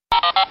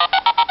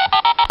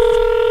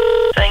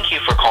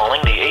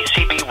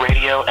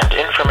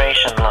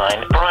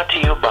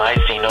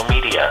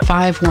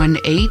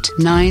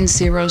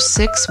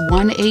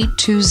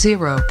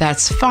518-906-1820.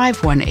 That's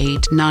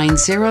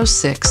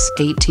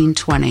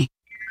 518-906-1820.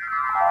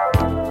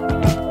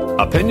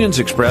 Opinions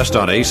expressed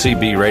on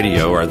ACB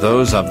Radio are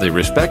those of the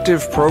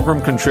respective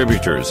program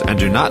contributors and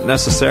do not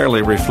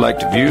necessarily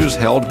reflect views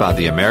held by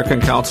the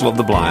American Council of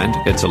the Blind,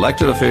 its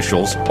elected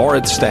officials, or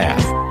its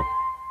staff.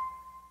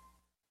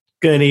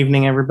 Good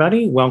evening,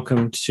 everybody.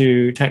 Welcome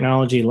to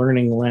Technology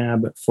Learning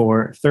Lab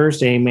for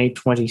Thursday, May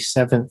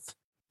 27th,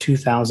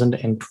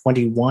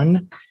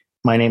 2021.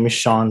 My name is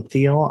Sean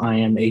Thiel. I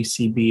am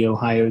ACB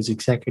Ohio's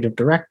Executive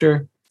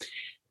Director.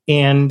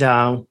 And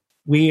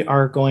we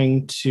are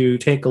going to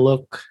take a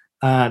look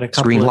at a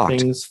couple of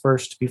things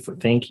first before.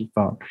 Thank you,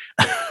 phone.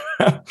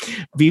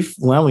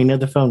 Well, we know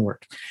the phone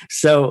worked.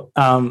 So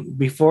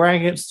before I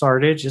get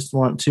started, just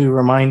want to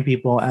remind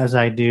people, as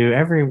I do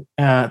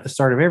at the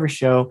start of every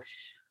show,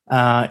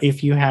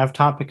 if you have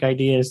topic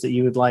ideas that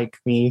you would like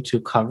me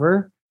to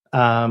cover,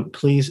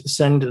 please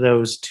send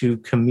those to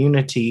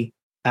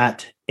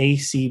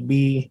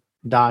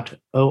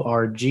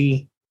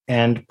community@acb.org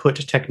and put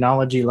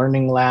Technology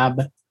Learning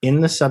Lab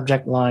in the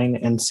subject line,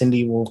 and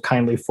Cindy will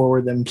kindly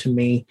forward them to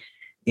me.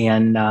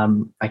 And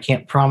I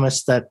can't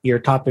promise that your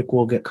topic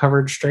will get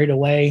covered straight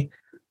away,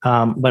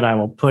 but I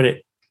will put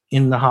it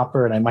in the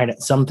hopper, and I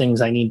might, some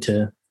things I need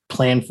to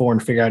plan for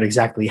and figure out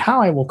exactly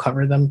how I will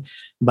cover them.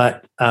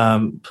 But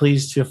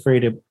please feel free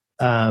to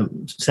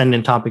send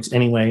in topics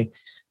anyway,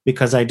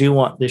 because I do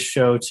want this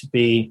show to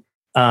be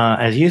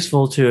as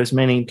useful to as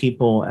many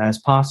people as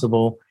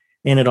possible.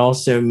 And it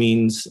also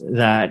means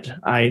that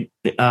I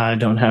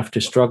don't have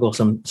to struggle.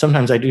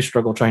 Sometimes I do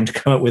struggle trying to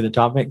come up with a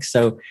topic.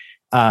 So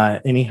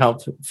any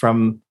help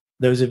from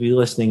those of you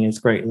listening is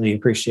greatly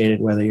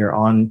appreciated, whether you're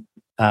on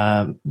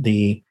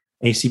the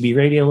ACB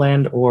Radio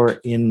Land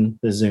or in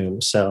the Zoom.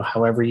 So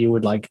however you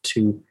would like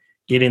to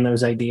get in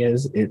those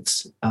ideas,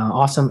 it's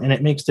awesome. And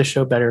it makes the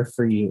show better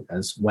for you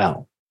as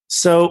well.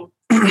 So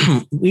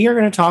we are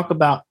going to talk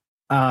about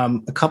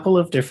a couple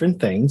of different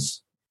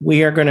things.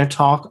 We are going to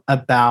talk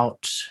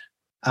about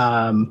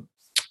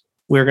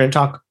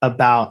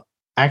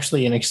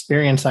actually an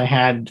experience I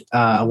had,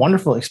 a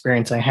wonderful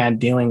experience I had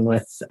dealing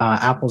with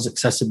Apple's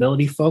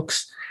accessibility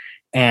folks.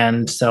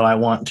 And so I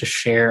want to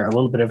share a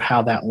little bit of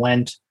how that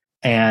went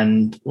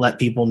and let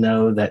people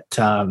know that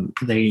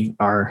they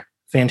are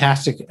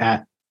fantastic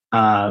at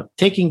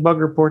taking bug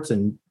reports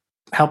and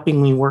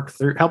helping you work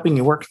through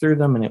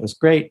them. And it was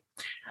great.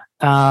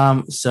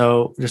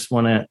 So just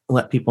want to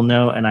let people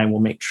know, and I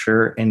will make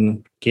sure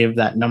and give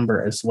that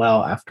number as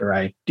well after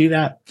I do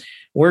that.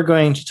 We're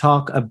going to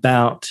talk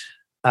about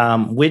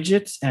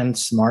widgets and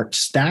smart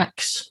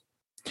stacks.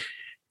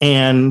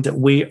 And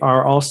we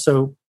are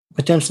also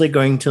potentially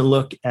going to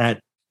look at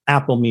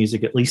Apple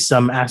Music, at least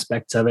some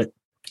aspects of it.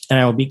 And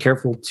I will be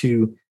careful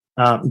to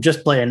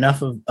just play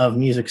enough of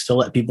music to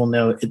let people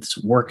know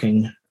it's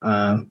working,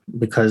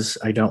 because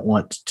I don't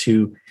want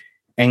to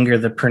anger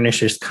the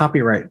pernicious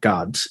copyright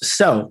gods.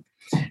 So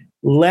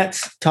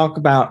let's talk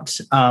about,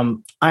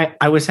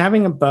 I was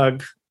having a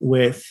bug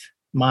with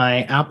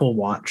my Apple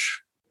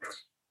Watch,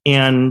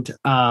 and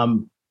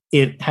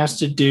it has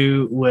to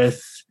do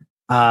with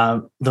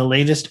the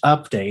latest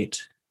update.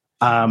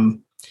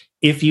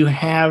 If you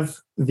have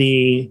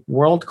the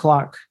world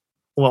clock,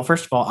 well,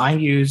 first of all, I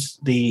use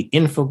the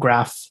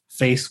infograph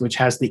face, which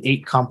has the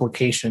 8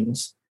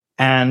 complications.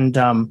 And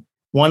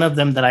one of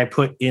them that I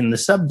put in the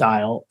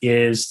subdial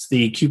is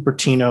the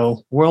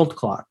Cupertino world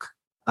clock.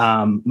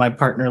 My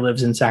partner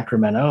lives in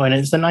Sacramento, and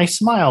it's a nice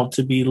smile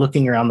to be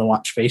looking around the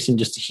watch face and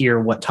just to hear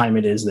what time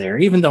it is there,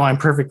 even though I'm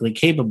perfectly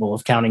capable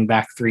of counting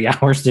back 3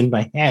 hours in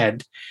my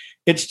head.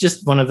 It's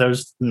just one of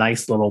those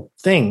nice little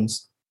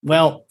things.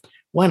 Well,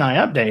 when I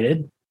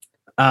updated,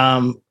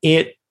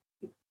 it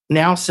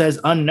now says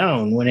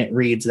unknown when it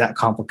reads that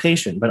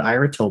complication, but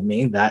Ira told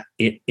me that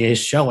it is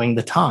showing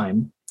the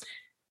time.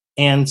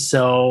 And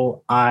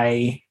so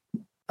I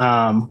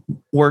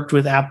worked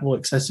with Apple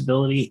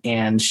Accessibility,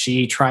 and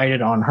she tried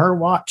it on her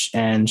watch,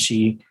 and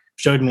she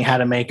showed me how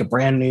to make a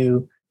brand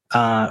new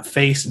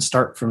face and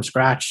start from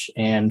scratch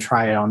and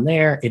try it on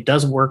there. It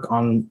does work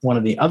on one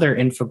of the other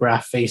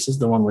infograph faces,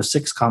 the one with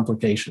 6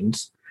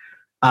 complications.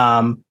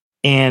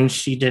 And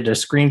she did a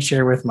screen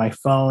share with my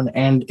phone,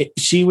 and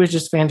she was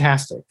just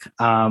fantastic.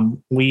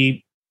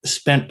 We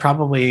spent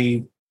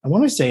probably, I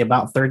want to say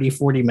about 30,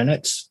 40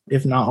 minutes,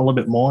 if not a little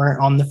bit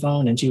more, on the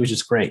phone, and she was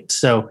just great.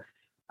 So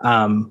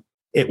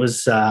it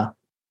was a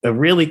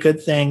really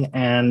good thing.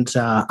 And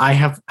I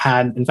have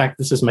had, in fact,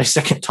 this is my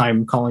second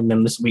time calling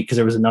them this week because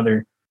there was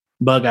another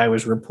bug I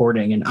was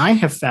reporting. And I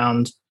have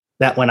found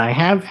that when I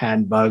have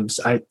had bugs,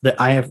 I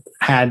have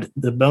had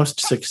the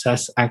most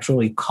success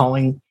actually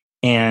calling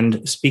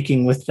and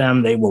speaking with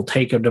them. They will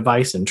take a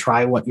device and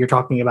try what you're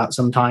talking about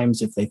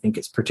sometimes if they think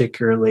it's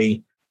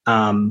particularly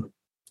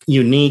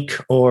unique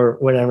or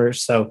whatever.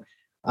 So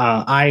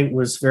I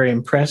was very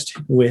impressed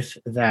with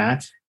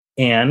that.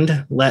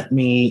 And let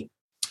me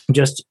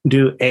just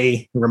do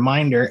a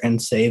reminder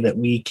and say that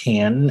we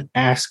can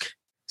ask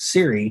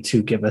Siri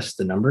to give us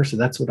the number. So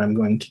that's what I'm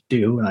going to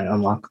do when I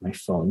unlock my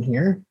phone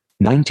here.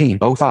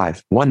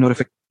 1905, one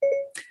notification.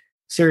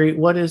 Siri,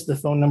 what is the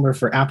phone number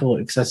for Apple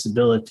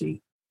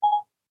Accessibility?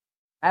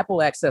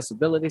 Apple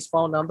Accessibility's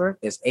phone number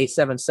is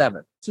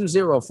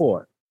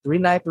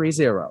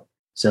 877-204-3930.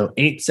 So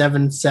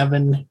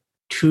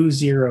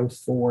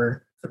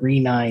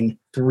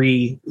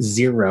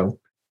 877-204-3930.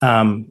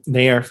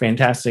 They are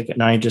fantastic,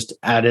 and I just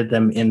added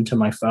them into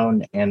my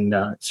phone, and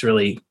it's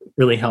really,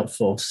 really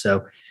helpful.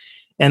 So,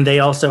 and they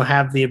also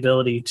have the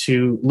ability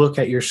to look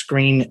at your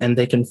screen, and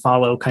they can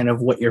follow kind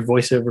of what your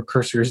voiceover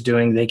cursor is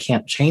doing. They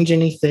can't change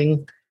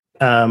anything,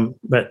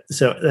 but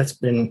so that's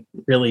been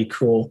really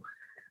cool.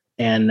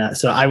 And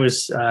so I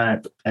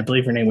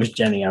believe her name was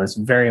Jenny. I was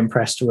very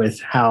impressed with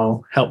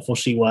how helpful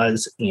she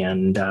was,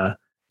 and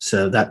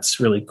so that's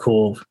really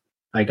cool.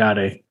 I got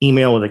an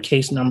email with a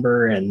case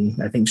number,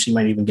 and I think she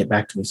might even get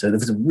back to me. So it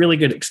was a really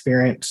good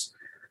experience.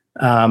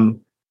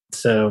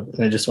 So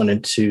I just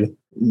wanted to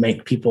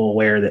make people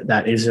aware that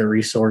that is a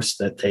resource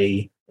that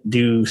they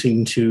do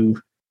seem to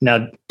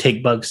now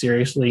take bugs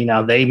seriously.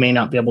 Now, they may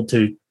not be able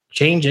to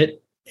change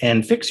it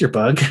and fix your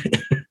bug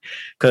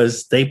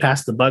because they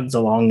pass the bugs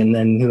along, and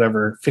then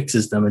whoever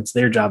fixes them, it's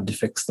their job to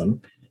fix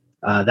them.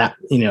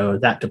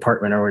 That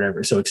department or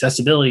whatever. So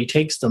accessibility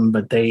takes them,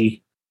 but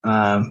they,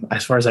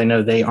 as far as I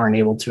know, they aren't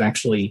able to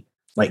actually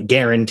like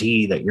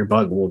guarantee that your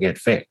bug will get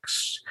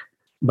fixed,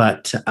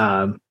 but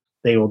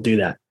they will do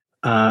that.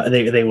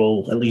 They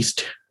will at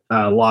least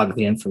log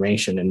the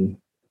information and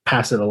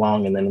pass it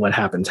along, and then what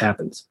happens.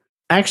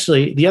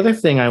 Actually, the other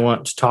thing I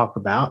want to talk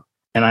about,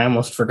 and I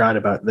almost forgot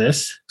about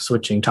this,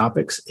 switching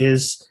topics,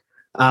 is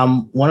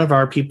one of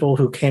our people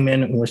who came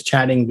in and was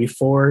chatting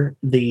before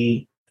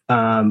the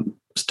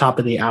top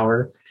of the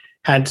hour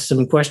had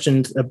some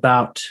questions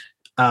about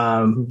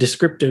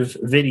descriptive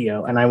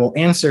video, and I will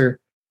answer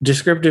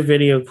descriptive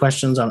video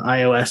questions on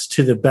iOS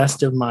to the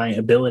best of my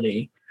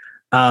ability.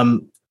 A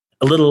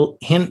little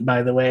hint,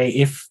 by the way,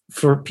 if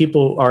for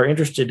people are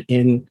interested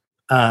in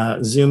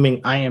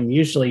Zooming, I am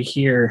usually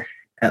here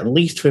at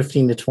least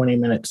 15 to 20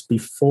 minutes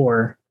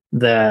before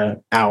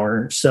the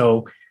hour.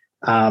 So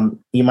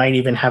you might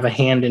even have a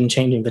hand in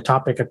changing the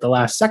topic at the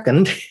last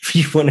second if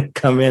you want to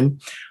come in.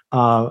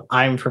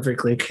 I'm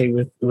perfectly okay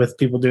with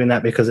people doing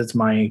that because it's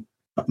my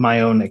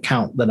own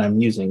account that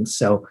I'm using.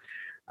 So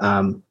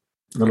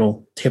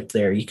little tip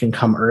there, you can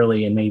come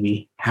early and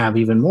maybe have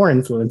even more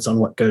influence on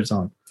what goes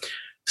on.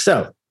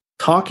 So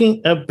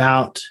talking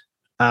about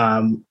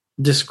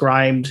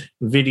described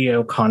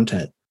video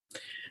content,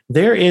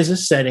 there is a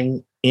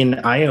setting in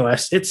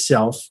iOS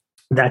itself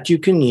that you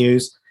can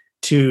use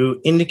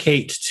to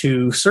indicate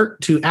to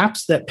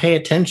apps that pay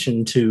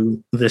attention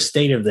to the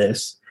state of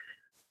this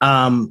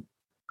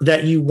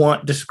that you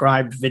want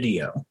described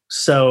video.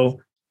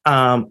 So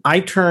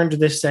I turned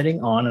this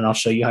setting on, and I'll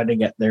show you how to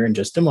get there in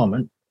just a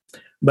moment.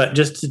 But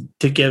just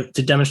to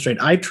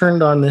demonstrate, I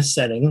turned on this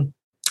setting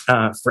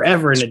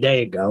forever and a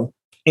day ago.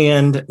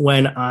 And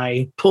when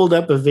I pulled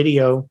up a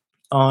video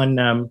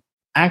on,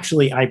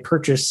 actually, I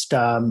purchased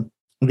the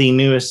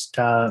newest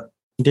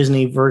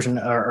Disney version,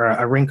 or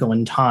A Wrinkle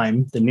in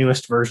Time, the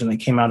newest version that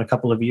came out a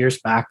couple of years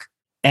back.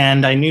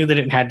 And I knew that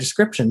it had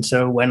description.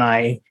 So when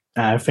I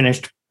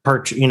finished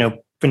purchasing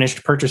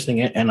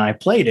it and I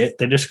played it,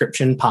 the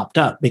description popped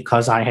up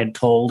because I had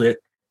told it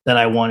that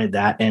I wanted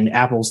that. And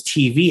Apple's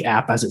TV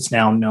app, as it's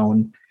now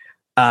known,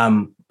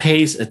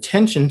 pays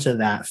attention to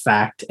that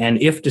fact.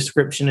 And if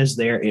description is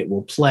there, it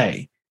will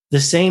play.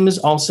 The same is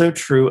also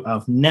true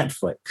of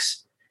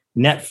Netflix.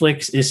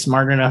 Netflix is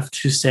smart enough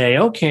to say,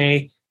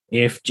 okay,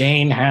 if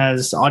Jane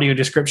has audio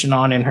description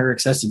on in her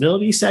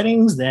accessibility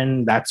settings,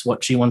 then that's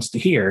what she wants to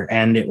hear.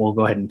 And it will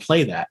go ahead and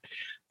play that.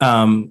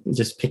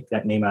 Just pick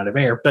that name out of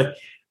air. But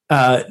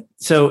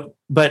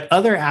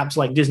other apps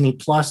like Disney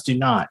Plus do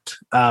not.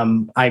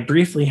 I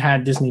briefly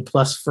had Disney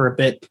Plus for a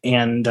bit,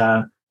 and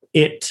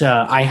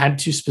I had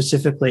to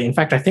specifically, in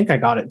fact, I think I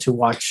got it to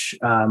watch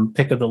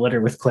Pick of the Litter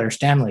with Claire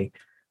Stanley,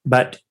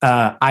 but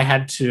I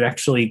had to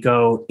actually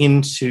go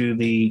into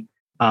the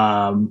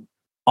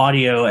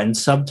audio and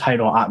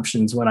subtitle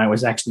options when I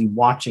was actually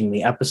watching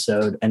the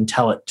episode and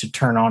tell it to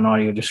turn on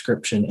audio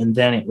description. And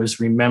then it was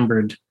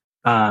remembered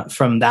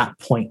from that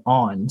point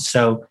on.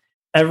 So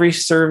every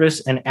service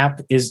and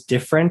app is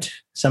different.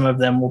 Some of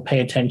them will pay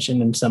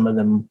attention and some of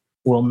them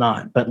will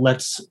not. But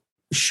let's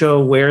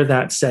show where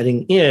that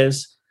setting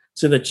is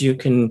so that you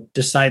can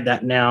decide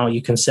that now.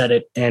 You can set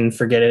it and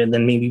forget it, and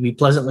then maybe be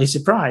pleasantly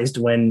surprised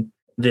when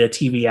the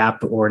TV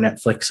app or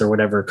Netflix or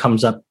whatever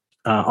comes up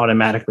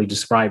automatically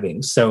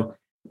describing. So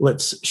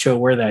let's show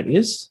where that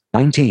is.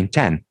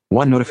 1910,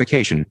 one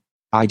notification,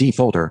 ID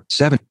folder,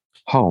 7,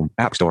 home,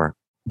 App Store,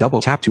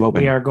 double tap to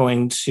open. We are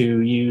going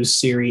to use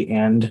Siri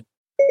and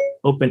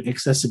open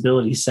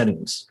accessibility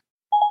settings.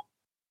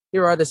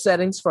 Here are the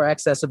settings for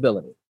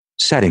accessibility.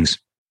 Settings,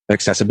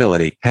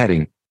 accessibility,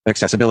 heading,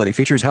 accessibility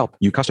features help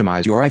you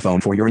customize your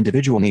iPhone for your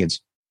individual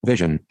needs.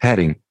 Vision,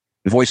 heading,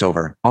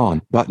 voiceover,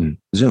 on, button,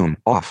 zoom,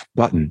 off,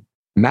 button,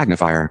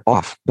 magnifier,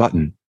 off,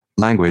 button,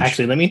 Language.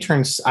 Actually, let me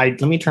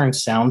turn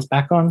sounds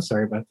back on.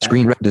 Sorry about that.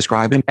 Screen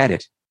describe and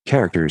edit.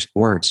 Characters,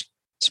 words.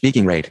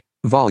 Speaking rate.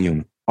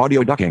 Volume.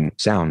 Audio ducking.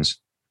 Sounds.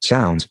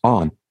 Sounds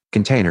on.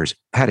 Containers.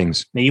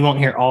 Headings. Now you won't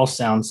hear all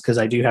sounds because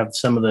I do have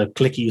some of the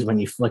clickies when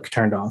you flick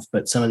turned off,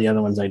 but some of the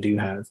other ones I do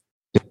have.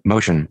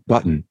 Motion.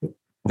 Button.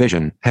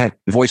 Vision. Head.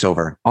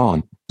 Voiceover.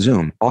 On.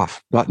 Zoom.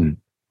 Off.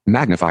 Button.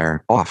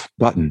 Magnifier. Off.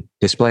 Button.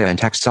 Display and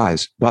text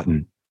size.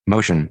 Button.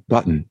 Motion.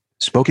 Button.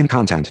 Spoken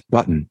content.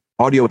 Button.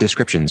 Audio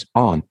descriptions.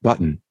 On.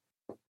 Button.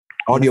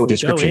 Audio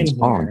descriptions.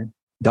 On.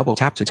 Double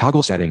tap to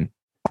toggle setting.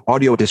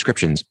 Audio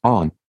descriptions.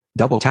 On.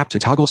 Double tap to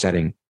toggle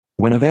setting.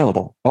 When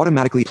available,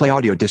 automatically play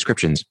audio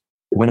descriptions.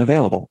 When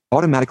available,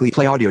 automatically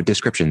play audio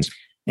descriptions.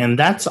 And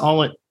that's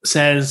all it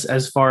says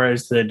as far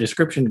as the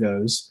description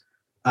goes.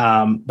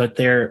 But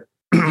there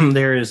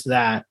is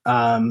that.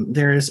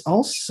 There is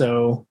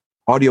also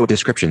audio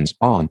descriptions.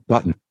 On.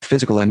 Button.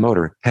 Physical and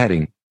motor.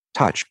 Heading.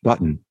 Touch.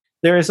 Button.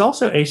 There is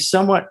also a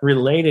somewhat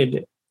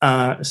related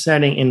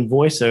setting in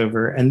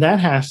VoiceOver, and that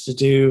has to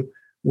do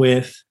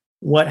with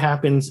what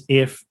happens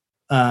if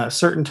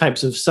certain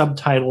types of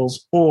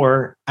subtitles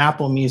or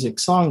Apple Music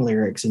song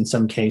lyrics, in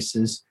some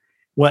cases,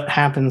 what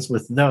happens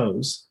with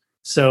those.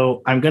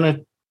 So I'm going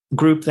to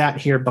group that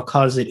here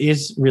because it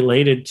is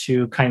related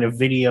to kind of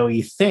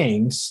video-y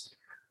things.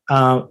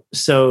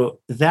 So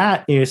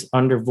that is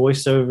under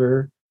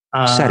VoiceOver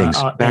settings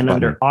and button.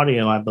 under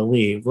audio, I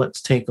believe.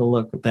 Let's take a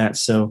look at that.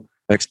 So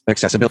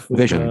accessibility,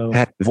 vision,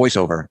 head,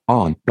 voiceover,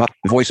 on,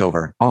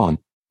 voiceover, on,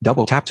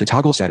 double tap to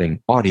toggle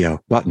setting,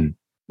 audio, button.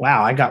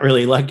 Wow, I got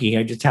really lucky.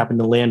 I just happened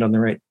to land on the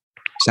right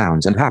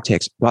sounds and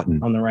haptics,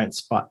 button. On the right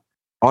spot.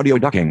 Audio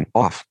ducking,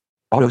 off.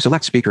 Auto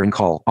select speaker and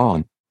call,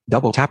 on.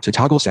 Double tap to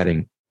toggle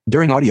setting.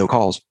 During audio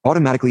calls,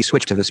 automatically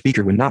switch to the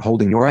speaker when not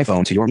holding your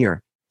iPhone to your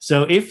ear.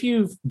 So if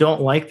you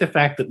don't like the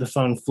fact that the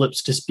phone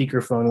flips to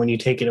speakerphone when you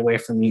take it away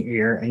from your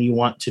ear and you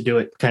want to do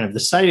it kind of the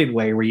sighted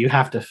way where you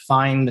have to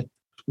find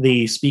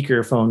the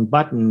speakerphone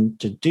button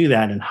to do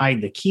that and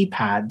hide the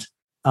keypad,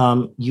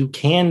 you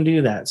can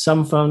do that.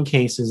 Some phone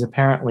cases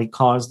apparently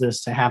cause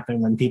this to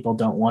happen when people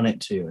don't want it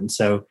to. And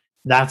so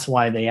that's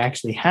why they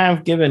actually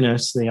have given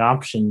us the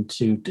option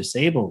to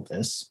disable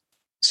this.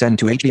 Send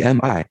to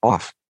HDMI,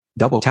 off.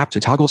 Double tap to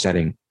toggle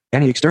setting.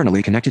 Any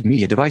externally connected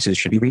media devices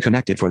should be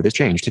reconnected for this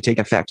change to take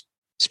effect.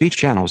 Speech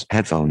channels,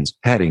 headphones,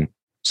 heading.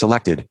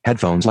 Selected,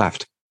 headphones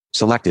left.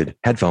 Selected,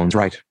 headphones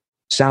right.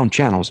 Sound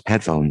channels,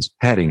 headphones,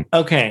 heading.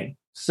 Okay,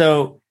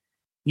 so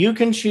you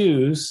can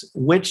choose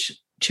which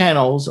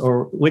channels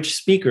or which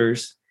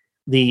speakers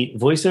the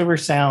VoiceOver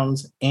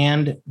sounds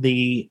and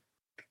the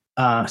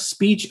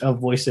speech of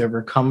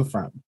VoiceOver come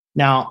from.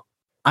 Now,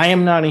 I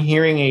am not a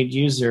hearing aid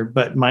user,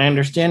 but my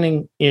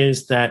understanding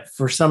is that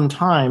for some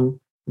time,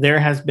 there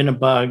has been a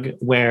bug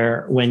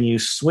where when you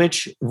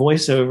switch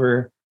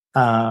VoiceOver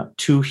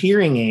to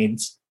hearing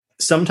aids,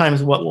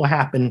 sometimes what will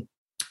happen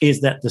is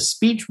that the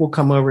speech will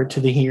come over to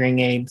the hearing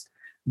aids,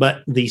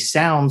 but the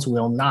sounds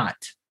will not.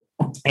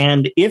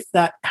 And if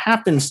that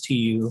happens to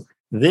you,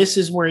 this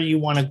is where you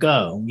want to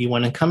go. You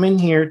want to come in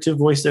here to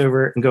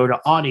VoiceOver and go to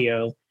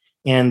audio,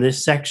 and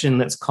this section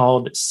that's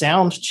called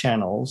sound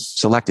channels.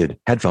 Selected,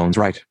 headphones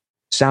right.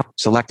 Sound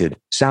selected,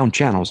 sound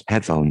channels,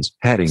 headphones,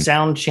 heading.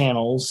 Sound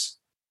channels.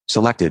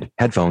 Selected,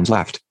 headphones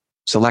left.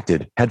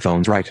 Selected,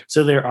 headphones right.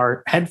 So there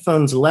are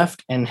headphones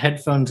left and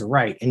headphones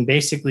right. And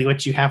basically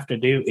what you have to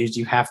do is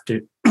you have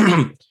to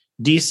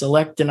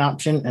deselect an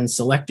option and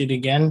select it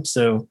again.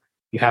 So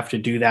you have to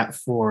do that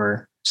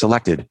for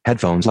selected,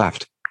 headphones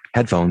left.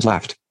 Headphones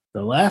left.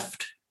 The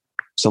left.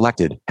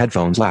 Selected,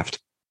 headphones left.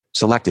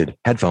 Selected,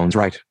 headphones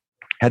right.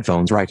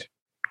 Headphones right.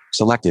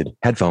 Selected,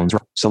 headphones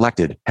right.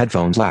 Selected,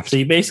 headphones left. So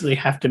you basically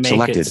have to make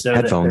selected, it so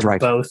headphones that right.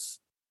 both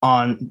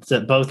on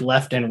that both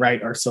left and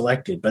right are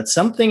selected. But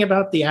something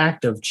about the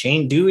act of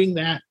doing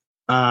that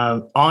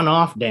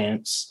on-off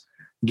dance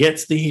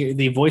gets the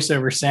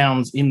VoiceOver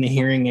sounds in the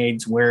hearing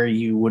aids where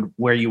you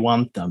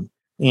want them.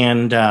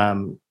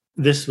 And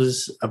this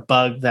was a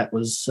bug that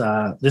was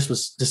this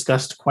was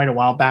discussed quite a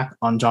while back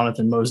on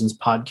Jonathan Mosen's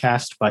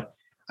podcast, but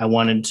I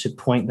wanted to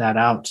point that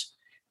out.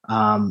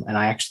 And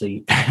I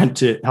actually had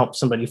to help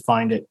somebody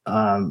find it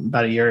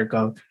about a year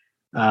ago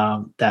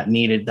that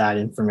needed that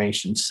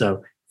information.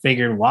 So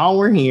figured while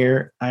we're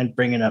here, I'd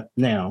bring it up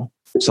now.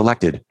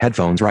 Selected,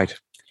 headphones right.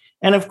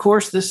 And of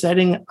course, the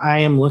setting I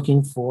am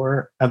looking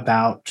for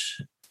about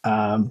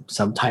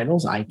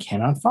subtitles, I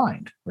cannot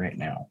find right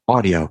now.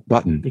 Audio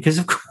button. Because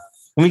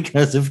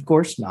of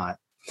course not.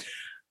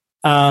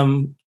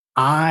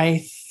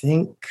 I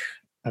think,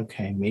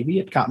 okay, maybe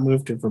it got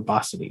moved to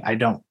verbosity. I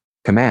don't.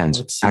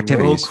 Commands,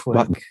 activities,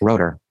 button,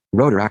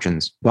 rotor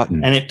actions,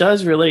 button. And it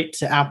does relate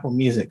to Apple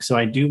Music, so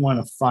I do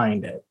want to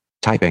find it.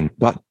 Typing,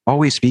 button,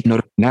 always speak,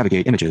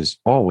 navigate images,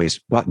 always,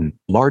 button,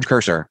 large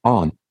cursor,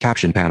 on,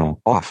 caption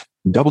panel, off,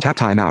 double tap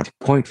timeout,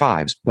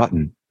 0.5s,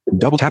 button,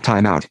 double tap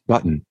timeout,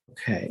 button.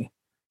 Okay.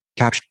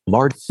 Caption,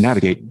 large,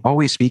 navigate,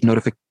 always speak,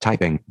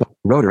 typing,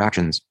 rotor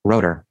actions,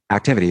 rotor,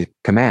 activity,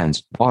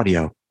 commands,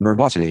 audio,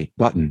 verbosity,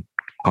 button,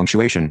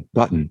 punctuation,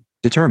 button,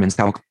 Determines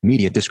how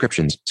media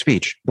descriptions,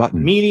 speech,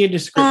 button. Media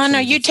descriptions.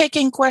 Are you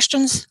taking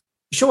questions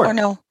Sure. or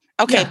no?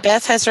 Okay, Yeah.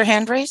 Beth has her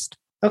hand raised.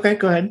 Okay,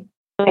 go ahead.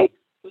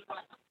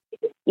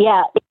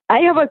 Yeah, I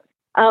have a.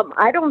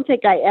 I don't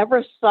think I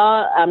ever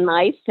saw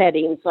nice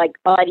settings like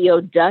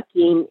audio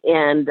ducking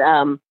and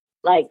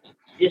like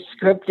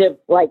descriptive,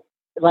 like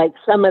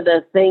some of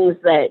the things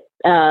that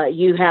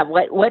you have.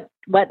 What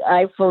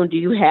iPhone do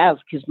you have?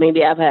 Because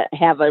maybe I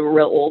have a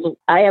real old.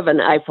 I have an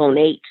iPhone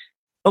 8.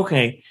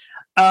 Okay.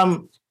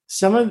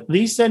 Some of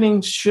these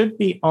settings should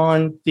be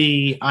on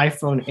the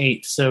iPhone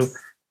 8. So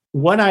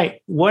what I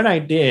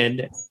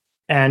did,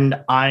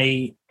 and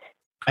I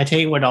tell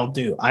you what I'll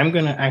do. I'm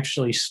going to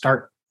actually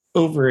start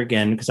over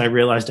again because I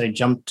realized I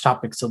jumped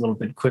topics a little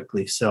bit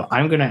quickly. So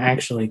I'm going to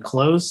actually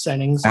close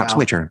settings App out,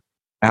 switcher.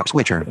 App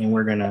switcher. and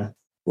we're gonna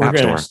App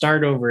Store.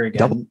 start over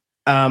again.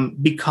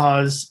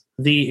 Because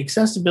the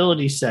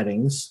accessibility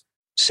settings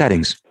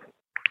Settings.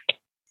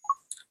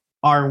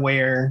 are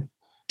where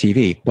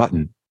TV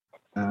button.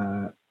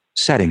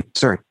 Setting.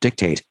 Search.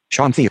 Dictate.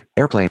 Sean Thier.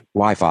 Airplane.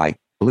 Wi-Fi.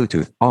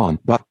 Bluetooth. On.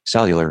 But.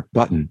 Cellular.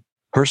 Button.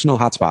 Personal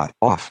hotspot.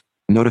 Off.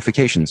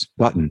 Notifications.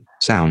 Button.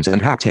 Sounds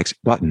and haptics.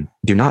 Button.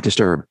 Do not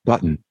disturb.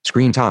 Button.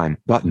 Screen time.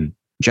 Button.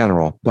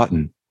 General.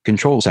 Button.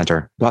 Control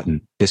center.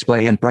 Button.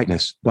 Display and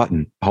brightness.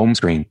 Button. Home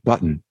screen.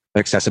 Button.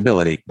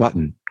 Accessibility.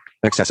 Button.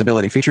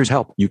 Accessibility features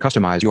help you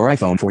customize your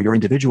iPhone for your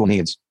individual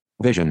needs.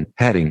 Vision.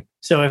 Heading.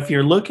 So if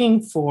you're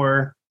looking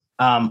for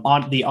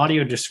the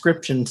audio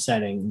description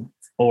setting,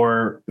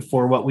 or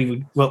for what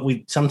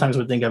we sometimes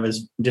would think of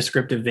as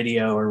descriptive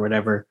video or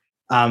whatever,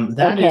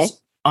 that is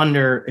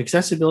under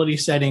accessibility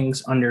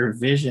settings under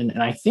vision,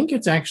 and I think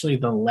it's actually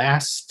the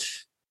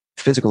last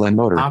Physical and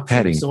motor. option.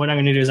 Heading. So what I'm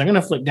going to do is I'm going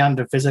to flick down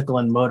to physical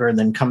and motor, and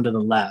then come to the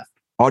left.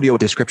 Audio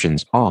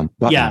descriptions. On.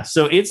 Button. Yeah,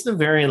 so it's the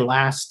very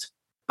last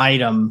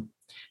item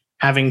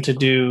having to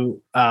do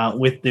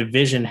with the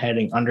vision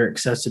heading under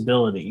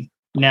accessibility.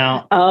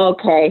 Now,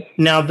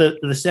 Now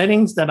the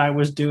settings that I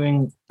was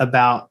doing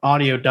about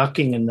audio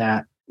ducking and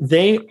that,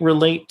 they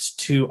relate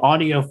to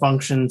audio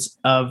functions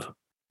of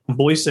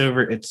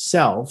VoiceOver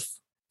itself.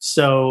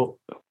 So,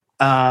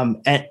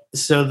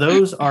 so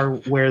those are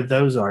where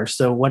those are.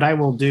 So what I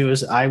will do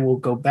is I will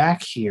go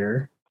back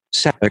here.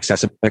 Set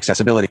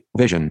accessibility.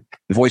 Vision.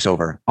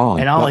 VoiceOver. On.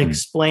 And I'll button.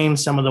 explain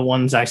some of the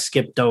ones I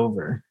skipped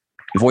over.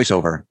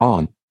 VoiceOver.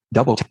 On.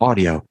 Double tap.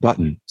 Audio.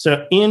 Button.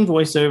 So in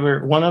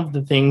VoiceOver, one of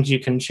the things you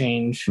can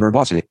change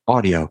Verbosity.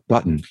 Audio.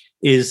 Button.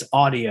 is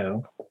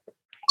audio.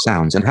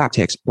 Sounds and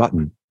haptics.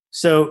 Button.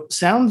 So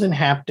sounds and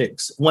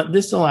haptics, what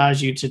this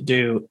allows you to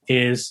do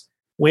is,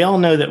 we all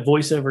know that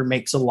VoiceOver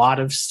makes a lot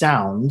of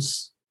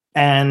sounds,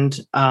 and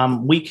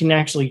we can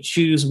actually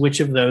choose which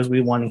of those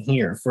we want to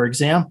hear. For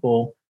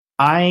example,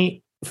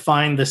 I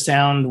find the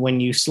sound when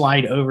you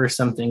slide over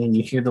something and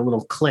you hear the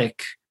little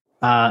click,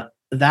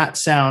 that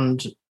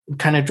sound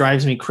kind of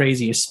drives me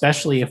crazy,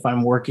 especially if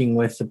I'm working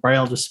with the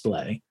Braille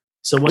display.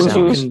 So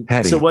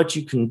what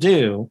you can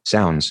do.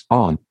 Sounds.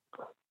 On.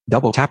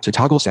 Double tap to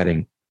toggle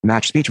setting.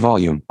 Match speech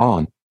volume.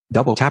 On.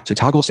 Double tap to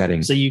toggle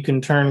setting. So you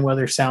can turn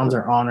whether sounds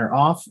are on or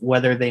off,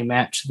 whether they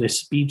match the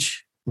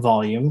speech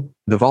volume.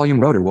 The volume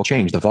rotor will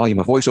change the volume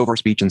of VoiceOver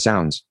speech and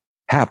sounds.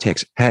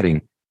 Haptics.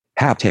 Heading.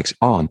 Haptics.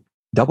 On.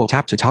 Double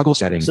tap to toggle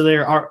setting.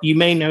 So you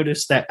may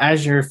notice that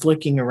as you're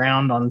flicking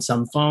around on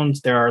some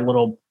phones, there are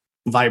little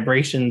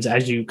vibrations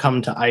as you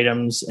come to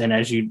items, and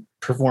as you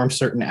perform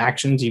certain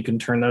actions, you can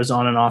turn those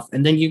on and off.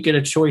 And then you get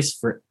a choice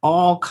for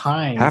all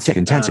kinds. Haptic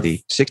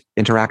intensity. 6.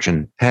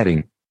 Interaction.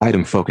 Heading.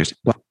 Item focused.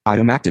 But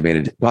item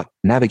activated. But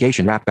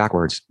navigation wrap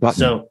backwards. Button.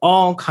 So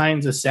all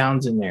kinds of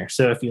sounds in there.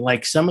 So if you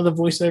like some of the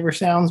VoiceOver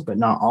sounds, but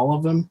not all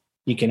of them,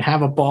 you can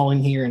have a ball in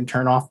here and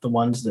turn off the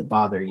ones that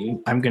bother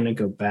you. I'm going to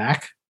go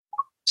back.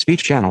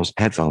 Speech channels.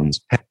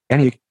 Headphones.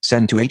 Any.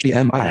 Send to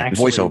HDMI.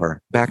 Actually, VoiceOver.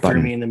 Back Threw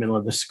button. me in the middle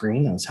of the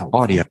screen. That was helpful.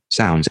 Audio.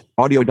 Sounds.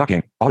 Audio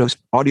ducking.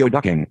 Audio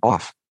ducking.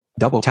 Off.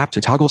 Double tap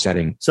to toggle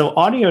setting. So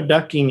audio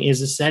ducking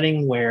is a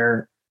setting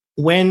where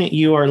when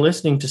you are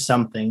listening to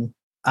something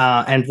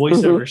and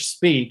VoiceOver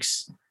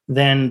speaks,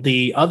 then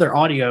the other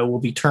audio will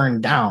be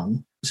turned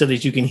down so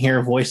that you can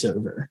hear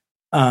VoiceOver.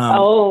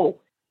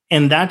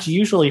 And that's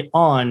usually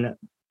on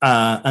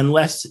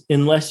unless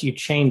you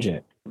change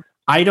it.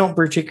 I don't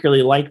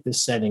particularly like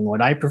this setting.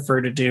 What I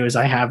prefer to do is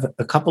I have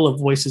a couple of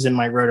voices in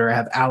my rotor. I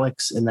have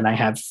Alex, and then I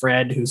have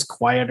Fred, who's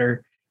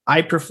quieter.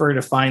 I prefer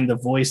to find the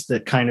voice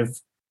that kind of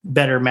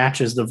better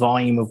matches the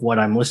volume of what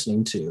I'm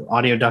listening to.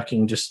 Audio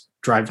ducking just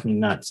drives me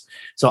nuts.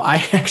 So I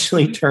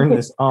actually turn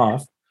this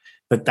off,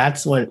 but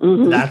that's what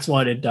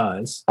it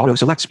does. Auto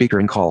select speaker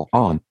and call.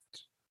 On.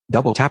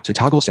 Double tap to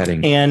toggle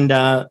setting. And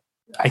so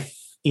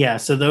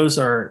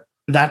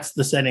that's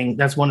the setting.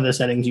 That's one of the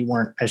settings you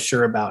weren't as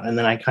sure about. And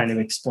then I kind of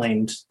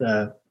explained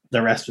the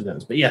rest of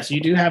those. But yes,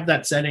 you do have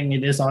that setting.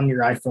 It is on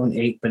your iPhone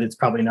 8, but it's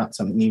probably not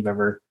something you've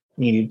ever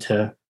needed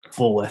to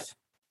fool with.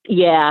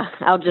 Yeah,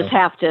 I'll just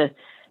have to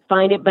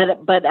find it.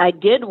 But I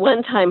did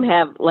one time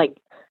have like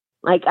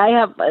I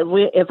have,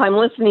 if I'm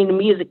listening to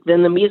music,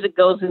 then the music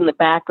goes in the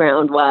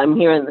background while I'm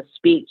hearing the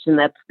speech, and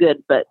that's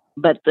good. But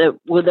there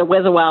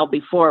was a while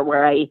before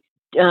where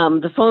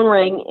the phone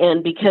rang,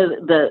 and because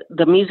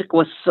the music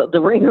was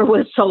the ringer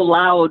was so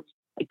loud,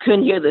 I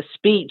couldn't hear the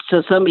speech.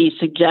 So somebody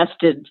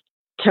suggested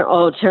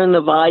turn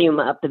the volume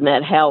up, and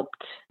that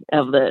helped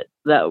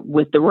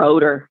with the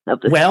rotor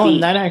of the speech.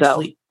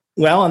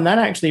 And that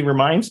actually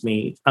reminds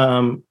me,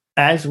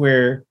 as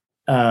we're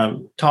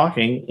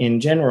talking in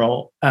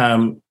general,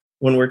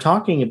 when we're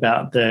talking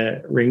about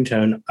the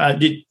ringtone,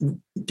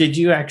 did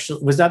you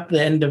actually, was that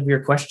the end of your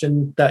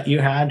question that you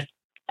had?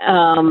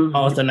 All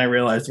of a sudden I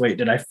realized, wait,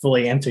 did I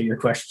fully answer your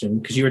question?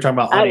 Because you were talking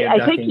about audio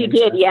ducking. I think you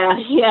did. Stuff.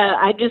 Yeah.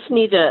 I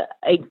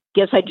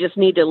guess I just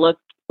need to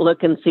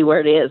look and see where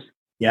it is.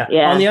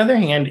 Yeah. On the other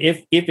hand,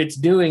 if it's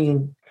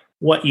doing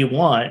what you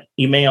want,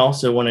 you may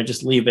also want to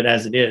just leave it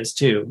as it is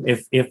too.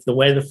 If the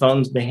way the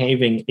phone's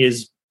behaving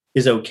is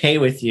okay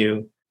with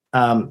you,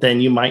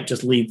 then you might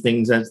just leave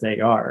things as they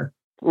are.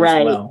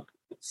 Right. As well.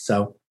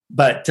 So,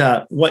 but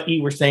what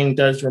you were saying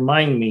does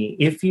remind me,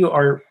 if you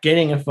are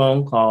getting a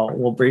phone call,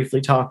 we'll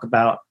briefly talk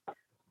about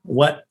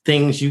what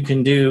things you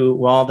can do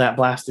while that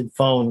blasted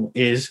phone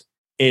is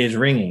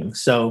ringing.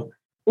 So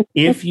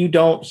if you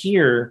don't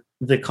hear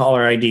the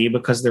caller ID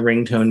because the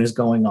ringtone is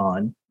going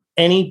on,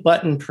 any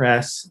button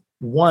press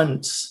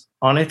once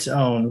on its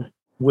own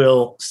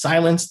will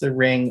silence the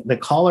ring. The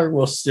caller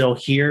will still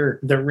hear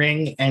the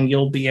ring, and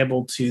you'll be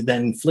able to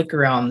then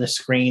flicker on the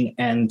screen,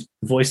 and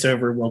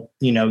VoiceOver will,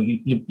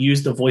 you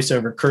use the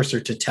VoiceOver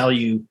cursor to tell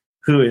you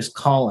who is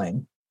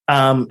calling.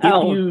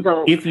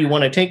 If you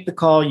want to take the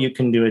call, you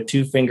can do a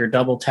 2-finger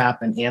double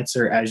tap and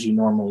answer as you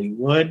normally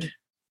would.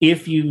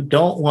 If you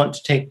don't want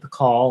to take the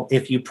call,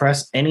 if you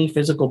press any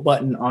physical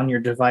button on your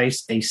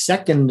device a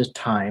second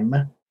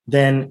time,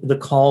 then the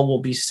call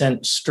will be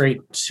sent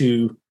straight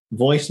to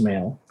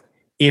voicemail.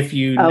 If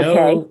you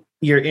know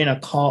you're in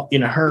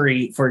a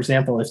hurry, for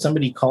example, if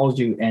somebody calls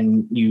you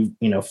and you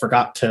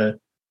forgot to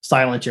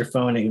silence your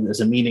phone, it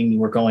was a meeting you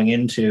were going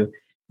into,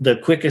 the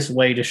quickest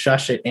way to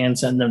shush it and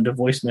send them to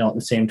voicemail at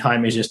the same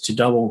time is just to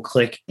double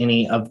click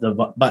any of the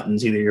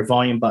buttons, either your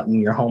volume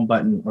button, your home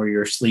button, or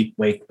your sleep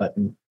wake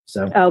button.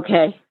 So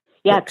okay.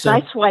 Yeah, because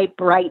I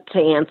swipe right to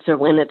answer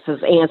when it says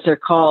answer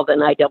call,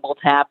 then I double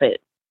tap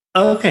it.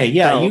 Okay,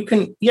 yeah, you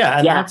can. Yeah,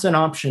 and that's an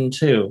option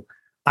too.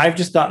 I've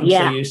just gotten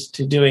so used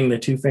to doing the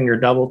 2-finger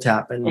double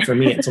tap, and for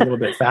me, it's a little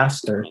bit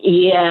faster.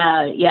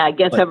 Yeah. I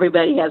guess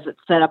everybody has it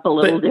set up a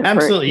little different.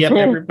 Absolutely, yep.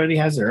 Everybody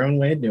has their own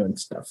way of doing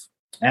stuff.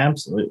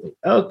 Absolutely.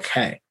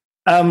 Okay.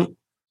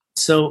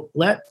 So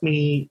let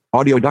me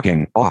audio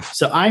ducking off.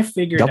 So I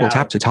figured double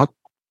tap to talk.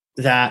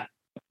 That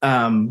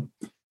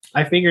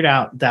I figured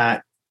out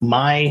that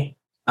my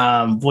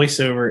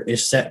VoiceOver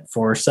is set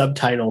for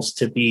subtitles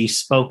to be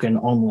spoken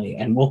only,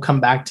 and we'll come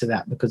back to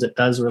that because it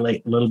does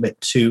relate a little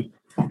bit to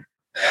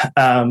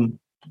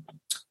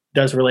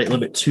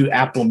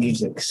Apple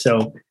Music.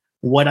 So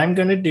what I'm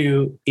going to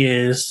do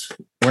is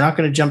we're not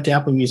going to jump to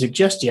Apple Music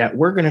just yet.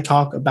 We're going to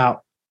talk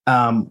about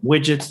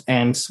widgets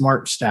and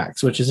smart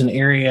stacks, which is an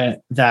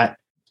area that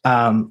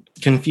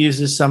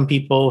confuses some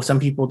people. Some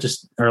people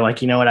just are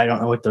like, you know what, I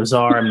don't know what those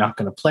are. I'm not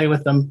going to play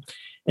with them.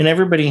 And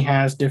everybody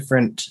has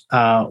different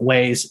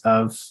ways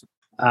of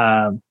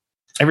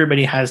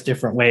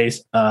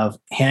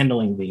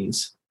handling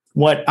these.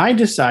 What I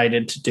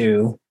decided to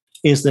do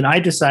is that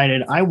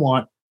I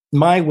want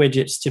my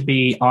widgets to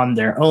be on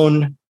their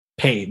own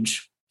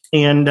page.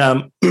 And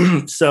and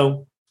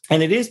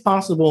it is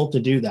possible to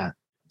do that.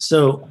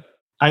 So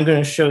I'm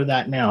going to show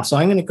that now. So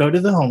I'm going to go to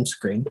the home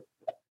screen.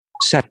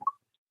 Set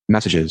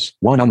messages,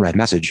 one unread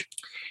message.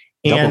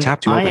 Double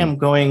tap to open. I am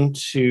going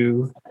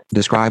to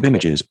describe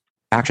images,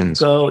 actions.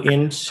 Go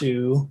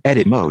into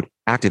edit mode,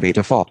 activate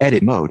default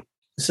edit mode.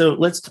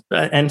 So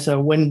so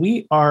when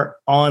we are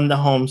on the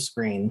home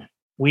screen,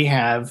 we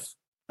have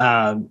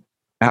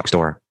App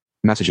Store,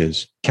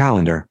 messages,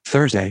 calendar,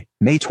 Thursday,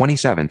 May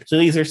 27th. So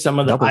these are some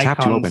of the double icons.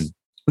 Tap to open.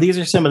 These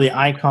are some of the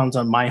icons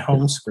on my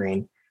home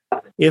screen.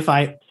 If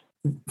I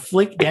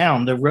flick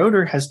down, the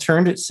rotor has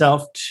turned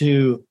itself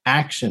to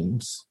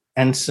actions.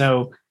 And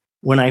so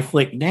when I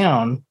flick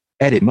down,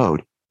 edit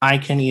mode, I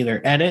can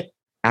either edit,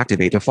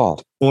 activate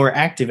default, or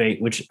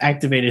activate, which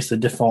activate is the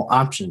default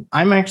option.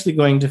 I'm actually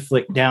going to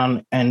flick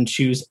down and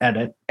choose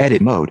edit.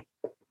 Edit mode.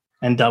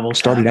 And double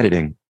started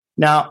editing.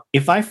 Now,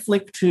 if I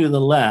flick to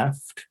the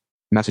left,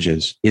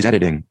 messages is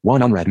editing,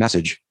 one unread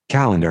message,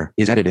 calendar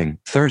is editing,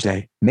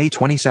 Thursday, May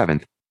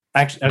 27th.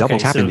 Actually, double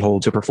tap and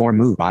hold to perform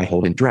move by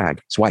hold and drag.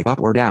 Swipe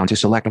up or down to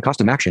select a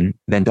custom action,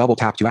 then double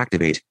tap to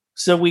activate.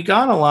 So we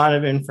got a lot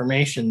of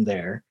information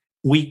there.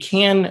 We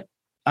can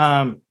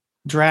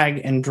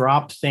drag and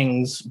drop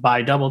things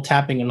by double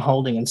tapping and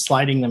holding and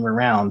sliding them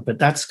around, but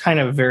that's kind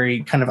of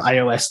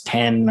iOS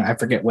 10. I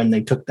forget when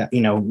they took that,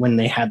 when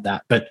they had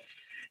that, but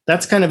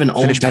that's kind of an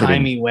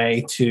old-timey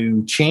way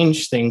to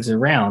change things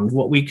around.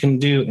 What we can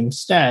do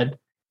instead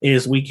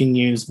is we can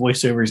use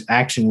VoiceOver's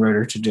action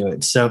rotor to do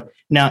it. So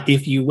now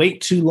if you wait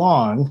too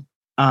long,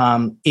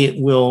 it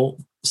will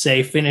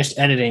say finished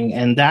editing,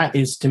 and that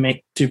is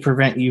to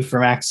prevent you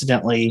from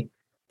accidentally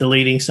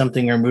deleting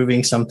something or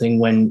moving something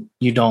when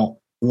you don't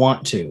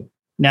want to.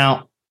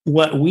 Now,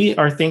 what we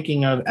are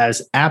thinking of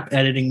as app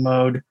editing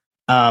mode,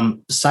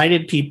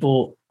 sighted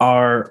people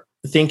are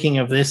thinking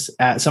of this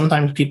as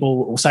sometimes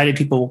sighted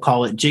people will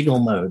call it jiggle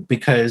mode,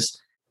 because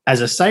as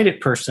a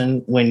sighted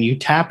person, when you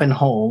tap and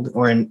hold,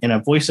 or in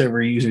a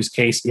voiceover user's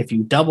case, if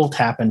you double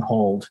tap and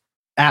hold,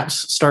 apps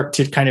start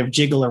to kind of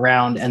jiggle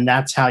around, and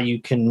that's how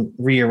you can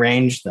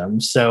rearrange them.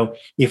 So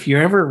if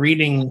you're ever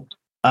reading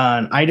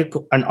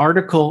an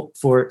article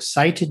for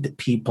sighted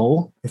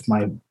people, if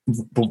my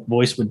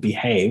voice would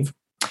behave,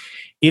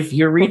 if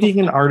you're reading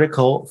an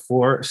article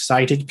for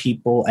sighted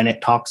people and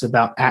it talks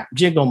about app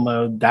jiggle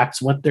mode,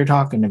 that's what they're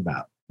talking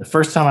about. The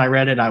first time I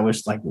read it, I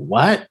was like,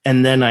 what?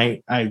 And then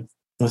I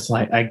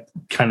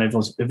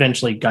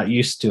eventually got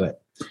used to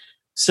it.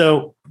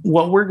 So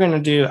what we're going to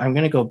do, I'm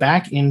going to go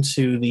back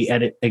into the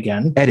edit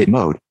again. Edit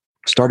mode.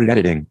 Started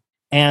editing.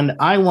 And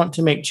I want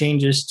to make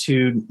changes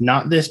to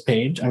not this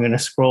page. I'm going to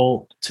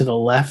scroll to the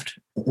left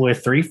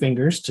with 3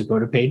 fingers to go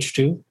to page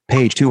 2.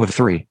 Page 2 of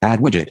 3. Add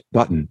widget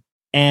button.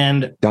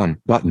 And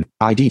done button.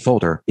 ID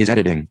folder is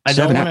editing. I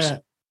don't want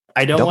to.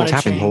 Double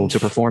tap and hold to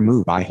perform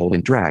move by hold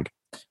and drag.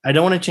 I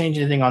don't want to change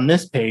anything on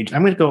this page.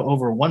 I'm going to go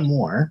over one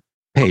more.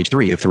 Page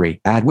 3 of 3.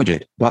 Add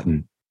widget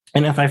button.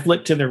 And if I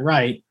flick to the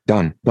right,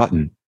 done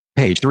button.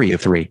 Page 3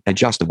 of 3.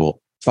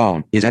 Adjustable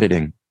phone is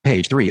editing.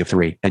 Page 3 of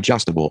 3.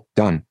 Adjustable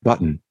done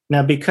button.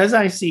 Now, because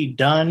I see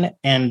done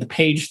and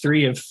page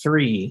 3 of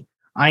 3,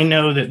 I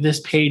know that this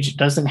page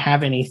doesn't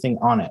have anything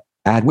on it.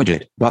 Add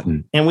widget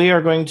button. And we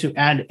are going to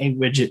add a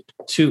widget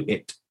to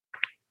it.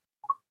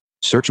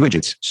 Search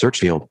widgets, search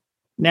field.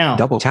 Now,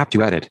 double tap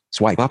to edit.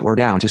 Swipe up or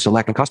down to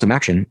select a custom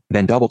action,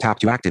 then double tap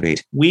to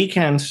activate. We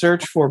can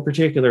search for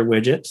particular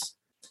widgets,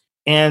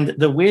 and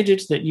the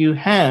widgets that you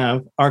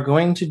have are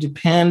going to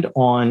depend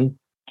on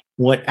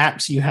what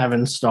apps you have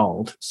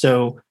installed.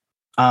 So,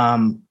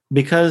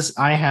 because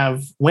I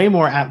have way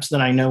more apps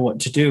than I know what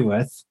to do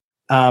with,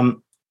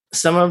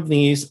 some of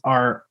these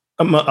are,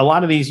 a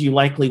lot of these you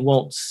likely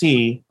won't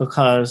see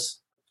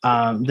because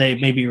they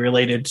may be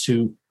related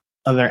to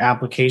other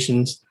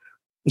applications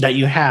that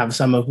you have,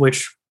 some of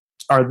which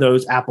are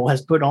those Apple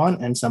has put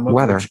on, and some of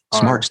weather, which are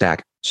Smart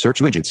Stack, search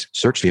widgets,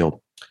 search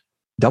field.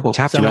 Double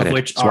tap to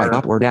edit. Swipe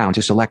up or down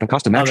to select a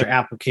custom action. Other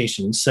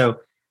applications. So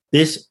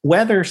this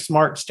Weather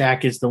Smart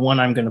Stack is the one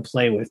I'm going to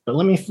play with. But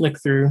let me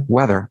flick through.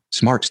 Weather,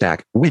 Smart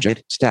Stack,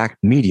 widget, stack,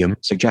 medium,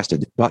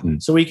 suggested,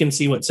 button. So we can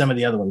see what some of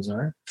the other ones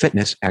are.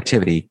 Fitness,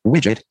 activity,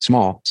 widget,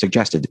 small,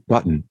 suggested,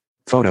 button.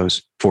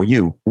 Photos, for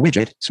you,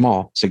 widget,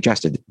 small,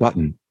 suggested,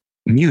 button.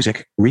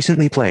 Music,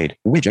 recently played,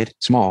 widget,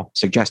 small,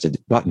 suggested,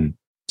 button.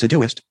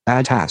 Todoist,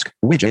 add task,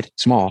 widget,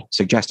 small,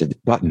 suggested,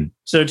 button.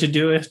 So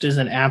Todoist is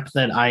an app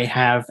that I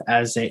have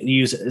as a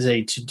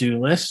to-do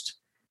list.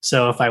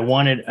 So if I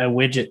wanted a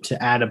widget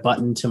to add a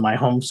button to my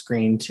home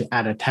screen to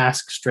add a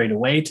task straight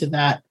away to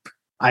that,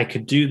 I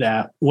could do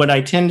that. What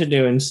I tend to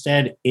do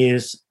instead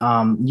is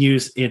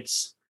use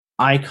its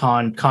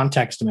icon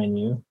context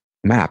menu.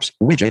 Maps,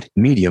 widget,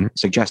 medium,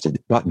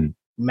 suggested, button.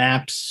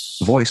 Maps.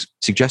 Voice,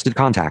 suggested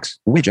contacts,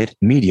 widget,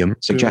 medium,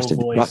 suggested,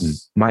 button.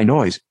 My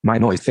noise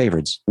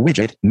favorites,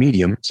 widget,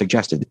 medium,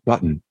 suggested,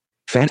 button.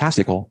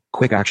 Fantastical,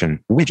 quick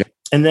action, widget.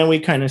 And then we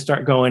kind of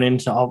start going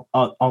into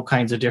all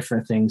kinds of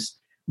different things.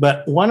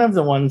 But one of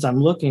the ones I'm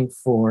looking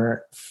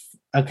for,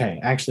 okay,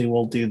 actually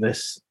we'll do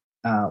this.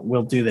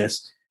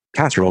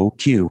 Castro,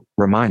 queue,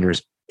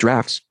 reminders,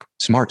 drafts,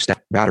 Smart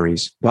Stack,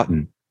 batteries,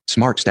 button.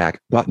 Smart Stack,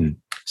 button.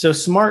 So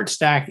Smart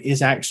Stack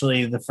is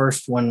actually the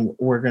first one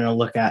we're going to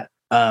look at.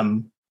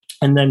 And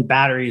then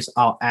batteries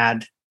I'll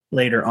add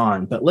later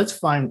on. But let's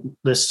find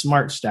the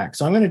Smart Stack.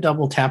 So I'm going to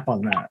double tap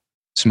on that.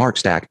 Smart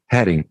Stack,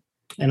 heading.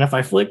 And if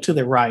I flick to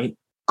the right,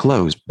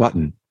 close,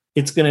 button.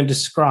 It's going to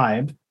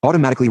describe.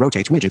 Automatically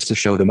rotates widgets to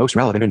show the most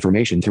relevant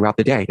information throughout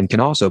the day and can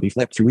also be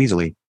flipped through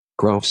easily.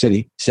 Grove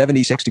City,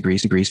 76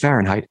 degrees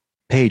Fahrenheit.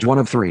 Page 1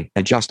 of 3,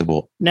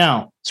 adjustable.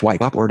 Now,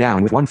 swipe up or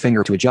down with one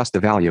finger to adjust the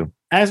value.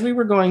 As we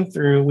were going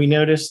through, we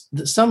noticed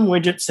that some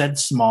widgets said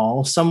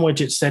small, some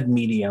widgets said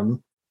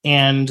medium.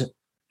 And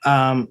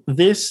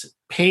this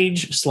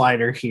page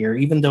slider here,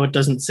 even though it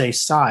doesn't say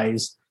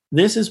size,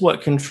 this is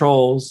what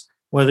controls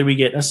whether we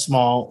get a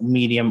small,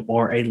 medium,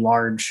 or a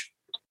large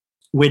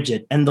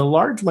widget. And the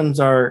large ones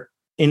are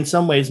in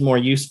some ways more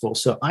useful.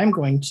 So I'm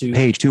going to...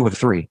 Page 2 of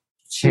 3.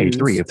 Page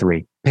 3 of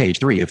 3. Page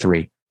 3 of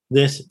 3.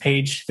 This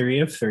page 3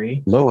 of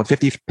 3. Low of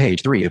 50.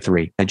 Page 3 of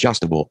 3.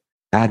 Adjustable.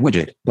 Add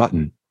widget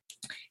button.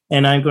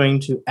 And I'm going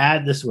to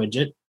add this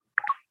widget.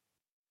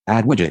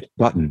 Add widget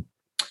button.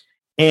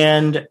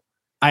 And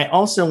I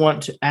also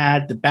want to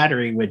add the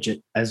battery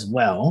widget as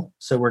well.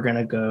 So we're going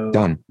to go...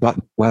 Done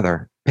button.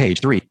 Weather. Page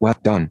 3.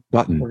 Done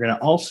button. We're going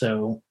to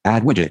also...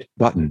 Add widget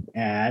button.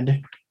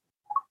 Add...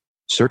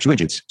 Search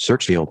widgets.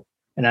 Search field.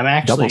 And I'm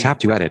actually... Double tap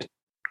to edit.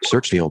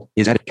 Search field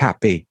is edit cap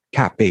B.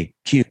 Cap B.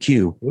 Q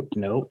Q.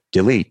 Nope.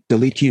 Delete.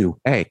 Delete Q.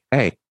 A.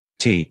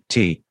 T.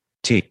 T.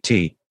 T.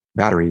 T.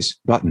 Batteries.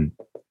 Button.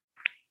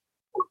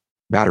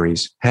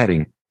 Batteries.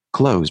 Heading.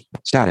 Close.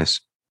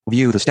 Status.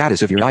 View the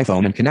status of your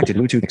iPhone and connected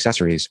Bluetooth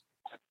accessories.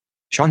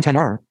 Sean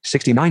 10R.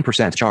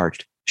 69%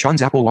 charged.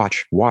 Sean's Apple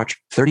Watch.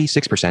 Watch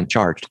 36%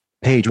 charged.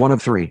 Page 1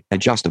 of 3.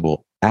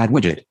 Adjustable. Add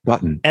widget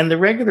button. And the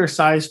regular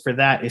size for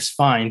that is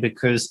fine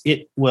because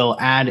it will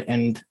add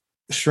and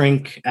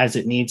shrink as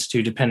it needs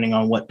to, depending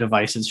on what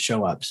devices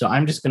show up. So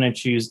I'm just going to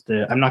choose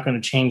I'm not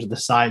going to change the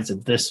size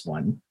of this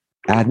one.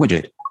 Add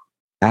widget.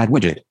 Add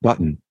widget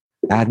button.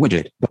 Add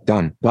widget.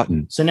 Done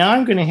button. So now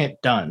I'm going to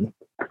hit done.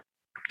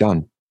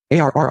 Done.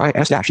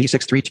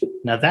 ARRIS-E632.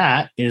 Now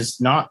that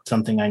is not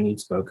something I need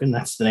spoken.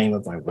 That's the name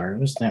of my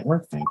wireless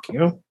network. Thank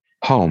you.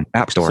 Home.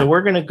 App Store. So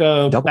we're going to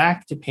go Double.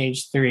 back to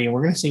page 3 and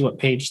we're going to see what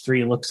page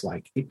 3 looks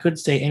like. It could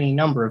say any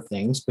number of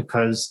things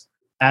because,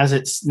 as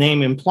its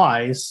name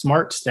implies,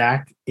 Smart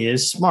Stack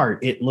is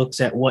smart. It looks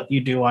at what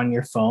you do on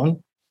your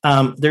phone.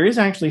 There is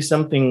actually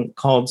something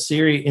called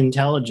Siri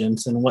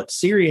Intelligence. And what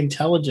Siri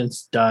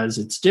Intelligence does,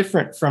 it's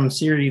different from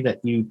Siri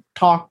that you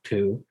talk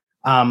to.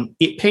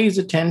 It pays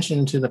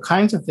attention to the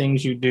kinds of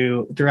things you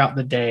do throughout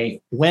the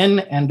day, when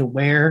and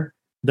where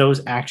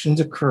those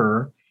actions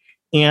occur.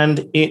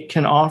 And it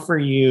can offer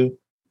you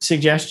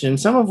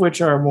suggestions, some of which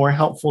are more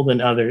helpful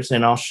than others.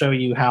 And I'll show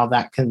you how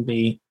that can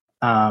be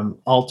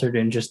altered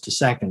in just a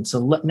second.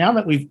 So now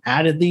that we've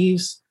added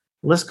these,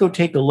 let's go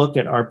take a look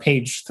at our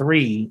page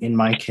 3 in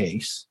my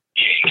case.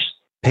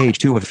 Page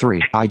 2 of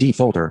 3. ID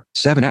folder.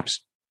 7 apps.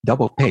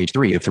 Double. Page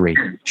 3 of 3.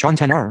 Sean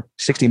 10R.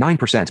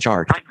 69%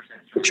 charged.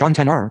 Sean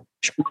 10R.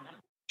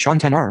 Sean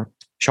 10R.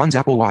 Sean's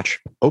Apple Watch.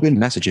 Open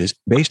messages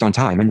based on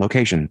time and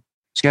location.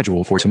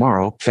 Schedule for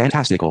tomorrow.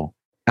 Fantastical.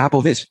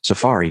 Apple Viz.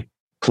 Safari.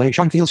 Play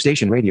Sean Field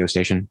Station Radio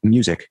Station.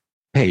 Music.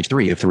 Page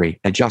 3 of 3.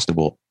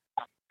 Adjustable.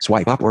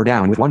 Swipe up or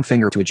down with one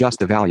finger to adjust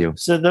the value.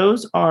 So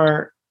those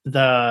are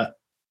the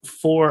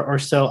 4 or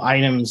so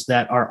items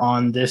that are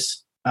on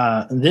this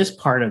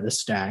part of the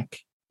stack.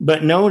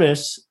 But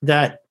notice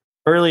that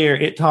earlier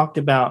it talked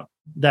about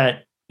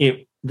that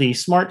the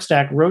Smart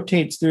Stack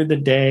rotates through the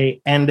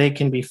day and they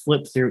can be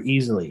flipped through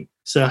easily.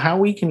 So how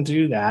we can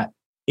do that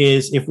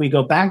is if we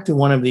go back to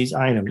one of these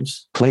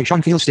items. Play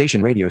Sean Field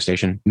Station Radio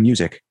Station.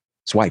 Music.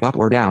 Swipe up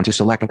or down to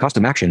select a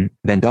custom action,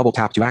 then double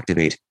tap to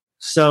activate.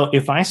 So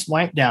if I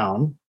swipe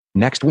down.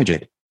 Next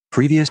widget.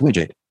 Previous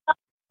widget.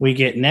 We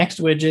get next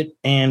widget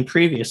and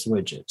previous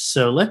widget.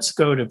 So let's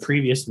go to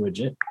previous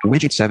widget.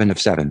 Widget 7 of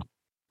 7.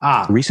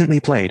 Recently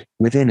played,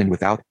 within and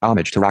without,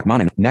 homage to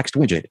Rachmaninoff. Next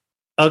widget.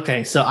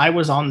 Okay, so I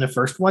was on the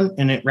first one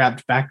and it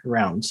wrapped back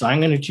around. So I'm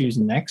going to choose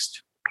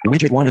next.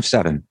 Widget 1 of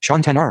 7.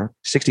 Sean 10R,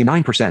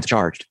 69%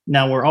 charged.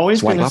 Now we're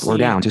always going to swipe up or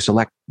down to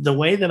select. The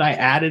way that I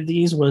added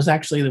these was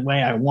actually the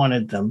way I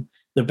wanted them.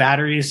 The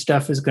battery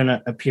stuff is going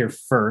to appear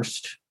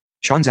first.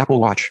 Sean's Apple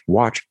Watch.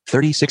 Watch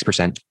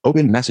 36%.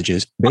 Open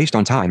messages based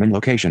on time and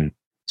location.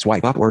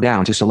 Swipe up or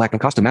down to select a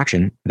custom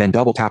action, then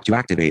double tap to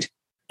activate.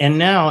 And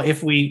now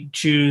if we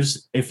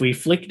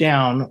flick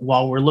down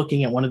while we're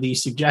looking at one of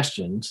these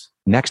suggestions.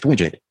 Next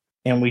widget.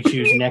 And we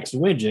choose next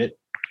widget.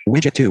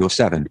 Widget 2 of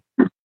 7.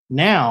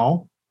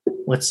 Now,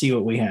 let's see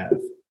what we have.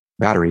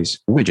 Batteries.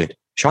 Widget.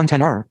 Sean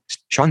 10R.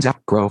 Sean's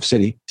App. Grove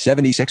City.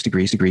 76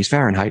 degrees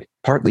Fahrenheit.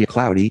 Partly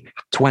cloudy.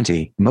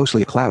 20.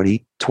 Mostly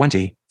cloudy.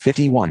 20.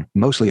 51.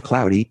 Mostly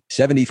cloudy.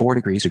 74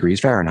 degrees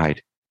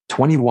Fahrenheit.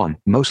 21.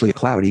 Mostly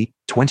cloudy.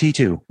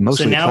 22.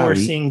 Mostly cloudy. So now we're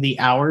seeing the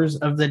hours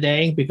of the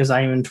day because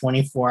I am in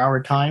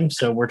 24-hour time.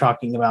 So we're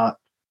talking about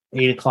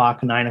 8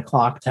 o'clock, 9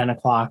 o'clock, 10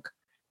 o'clock.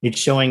 It's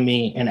showing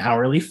me an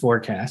hourly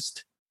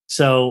forecast.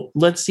 So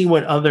let's see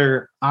what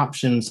other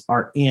options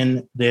are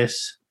in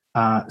this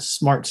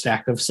Smart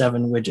Stack of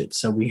 7 widgets.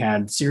 So we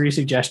had Siri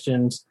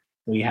suggestions.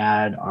 We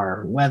had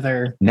our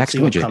weather. Next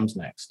widget. What comes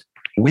next?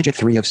 Widget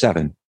 3 of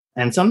 7.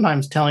 And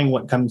sometimes telling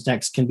what comes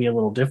next can be a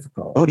little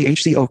difficult.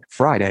 ODHCO.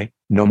 Friday.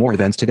 No more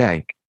events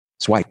today.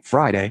 Swipe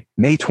Friday,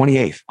 May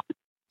 28th.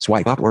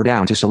 Swipe up or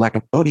down to select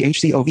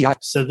ODHCOVI.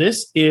 So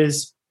this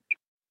is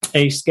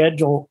a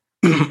schedule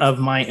of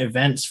my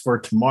events for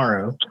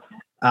tomorrow.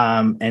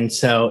 And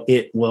so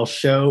it will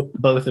show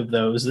both of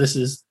those. This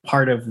is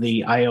part of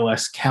the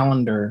iOS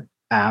calendar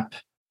app.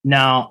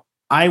 Now,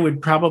 I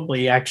would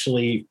probably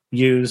actually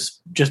use,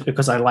 just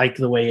because I like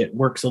the way it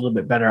works a little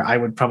bit better, I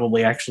would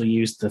probably actually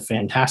use the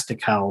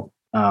Fantastical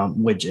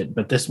widget,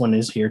 but this one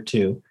is here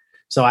too.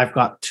 So I've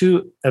got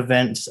 2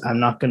 events.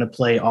 I'm not going to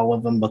play all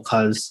of them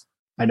because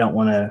I don't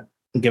want to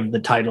give the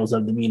titles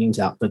of the meetings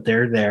out, but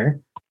they're there.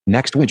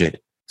 Next widget.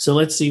 So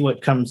let's see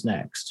what comes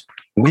next.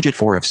 Widget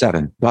 4 of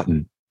 7.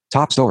 Button.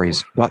 Top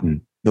stories.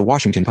 Button. The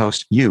Washington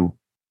Post.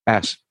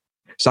 U.S.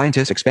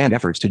 Scientists expand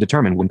efforts to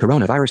determine when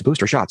coronavirus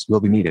booster shots will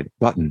be needed.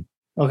 Button.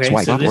 Okay.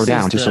 Swipe up or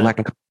down to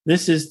select.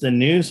 This is the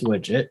news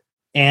widget.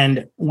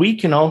 And we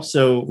can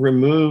also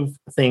remove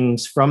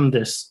things from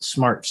this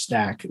Smart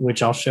Stack,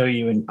 which I'll show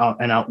you,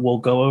 and we'll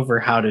go over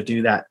how to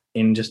do that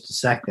in just a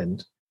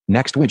second.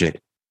 Next widget.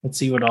 Let's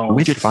see what all.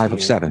 Widget 5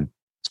 of 7.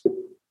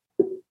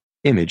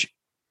 Image.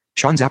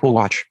 Sean's Apple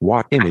Watch.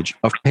 Image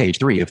of page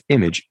 3 of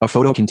image. A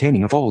photo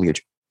containing a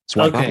foliage.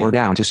 Swipe up or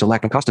down to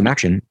select a custom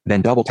action,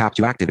 then double tap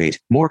to activate.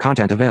 More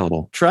content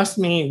available. Trust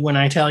me when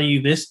I tell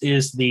you this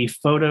is the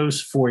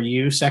Photos for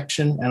You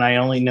section, and I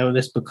only know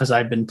this because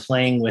I've been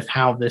playing with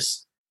how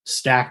this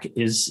stack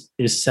is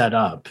set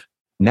up.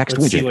 Next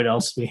Let's see widget. what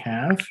else we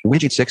have.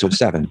 Widget 6 of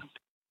 7.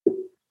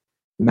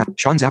 Map.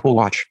 Sean's Apple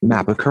Watch.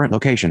 Map of current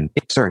location.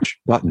 Search.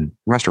 Button.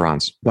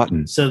 Restaurants.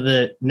 Button. So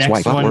the next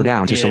Swipe up one or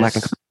down to is select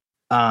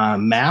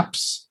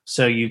maps,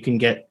 so you can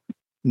get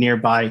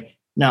nearby.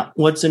 Now,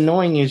 what's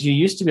annoying is you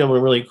used to be able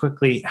to really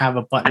quickly have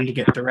a button to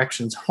get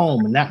directions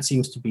home, and that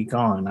seems to be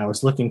gone. I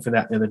was looking for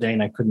that the other day,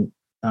 and I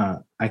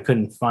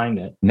couldn't find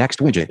it. Next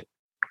widget.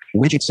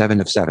 Widget 7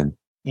 of 7.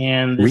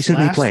 And this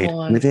Recently last played,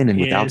 one within and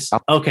without- is-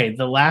 Okay,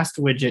 the last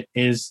widget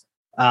is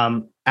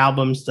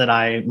albums that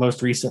I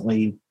most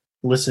recently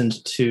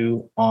listened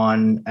to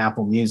on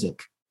Apple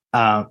Music.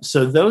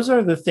 So those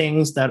are the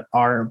things that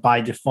are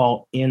by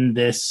default in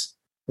this,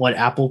 what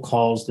Apple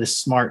calls this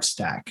smart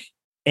stack.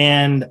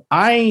 And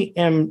I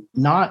am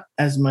not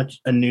as much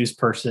a news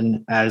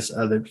person as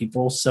other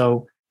people.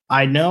 So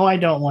I know I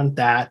don't want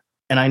that.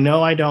 And I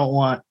know I don't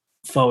want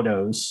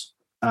photos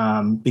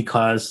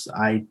because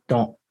I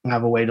don't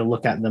have a way to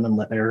look at them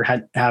or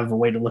have a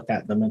way to look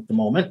at them at the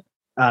moment.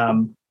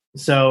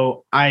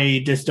 So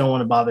I just don't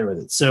want to bother with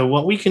it. So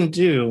what we can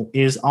do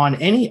is on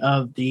any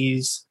of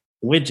these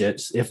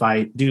widgets, if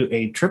I do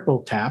a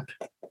triple tap,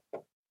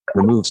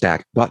 Remove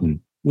stack.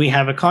 Button. we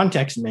have a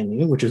context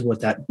menu, which is what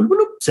that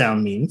bloop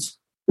sound means.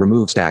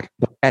 Remove stack.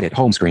 Edit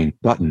home screen.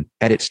 Button.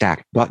 Edit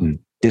stack. Button.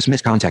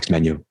 Dismiss context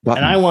menu.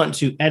 Button. And I want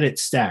to edit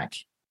stack.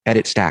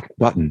 Edit stack.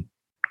 Button.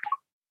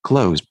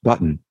 Close.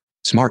 Button.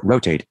 Smart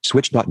rotate.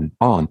 Switch button.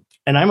 On.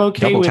 And I'm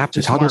okay Double with tap to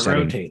the toggle smart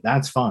setting. rotate.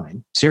 That's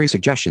fine. Siri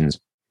suggestions.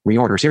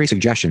 Reorder Siri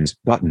suggestions.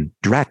 Button.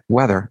 Direct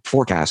weather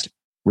forecast.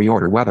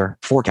 Reorder weather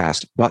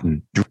forecast.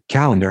 Button.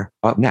 Calendar.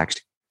 Up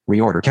next.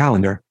 Reorder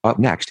calendar. Up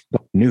next.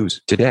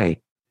 News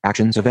today.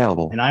 Actions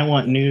available. And I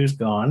want news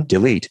gone.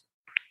 Delete.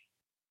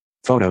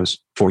 Photos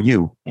for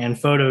you. And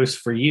photos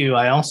for you,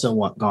 I also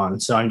want gone.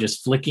 So I'm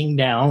just flicking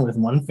down with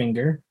one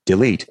finger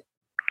Delete.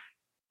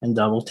 and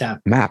double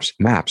tap. Maps.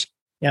 Maps.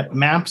 Yep,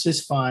 maps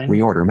is fine.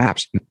 Reorder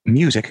maps.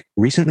 Music.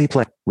 Recently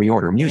played.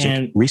 Reorder music.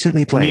 And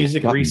Recently played.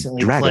 music Button.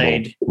 recently Draggable.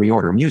 played.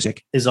 Reorder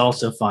music. Is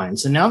also fine.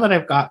 So now that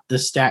I've got the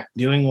stack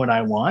doing what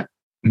I want,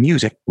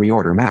 Music.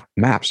 Reorder map.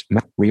 Maps.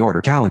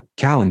 Reorder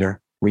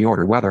calendar.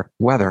 Reorder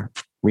weather.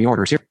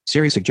 Reorder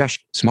Siri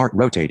suggestion. Smart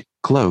rotate.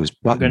 Close I'm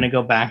going button. to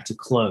go back to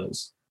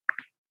close.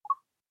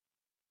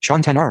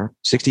 Sean 10R.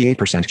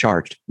 68%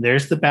 charged.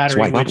 There's the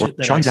battery Swipe up. widget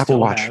that Sean's I Apple still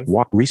Watch.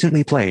 have.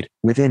 Recently played.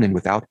 Within and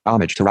without.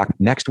 Homage to rock.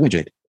 Next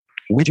widget.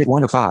 Widget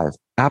 1 of 5.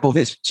 Apple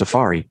Viz.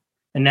 Safari.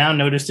 And now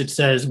notice it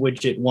says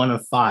widget 1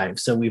 of 5.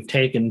 So we've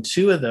taken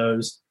 2 of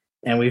those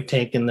and we've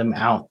taken them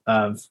out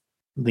of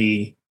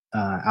the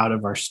out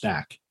of our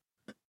stack.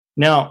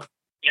 Now,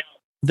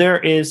 there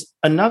is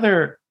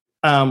another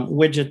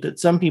widget that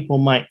some people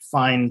might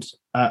find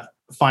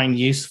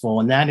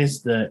useful, and that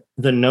is the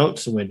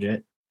notes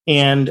widget.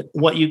 And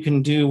what you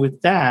can do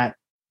with that,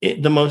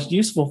 the most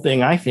useful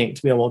thing I think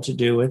to be able to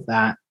do with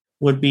that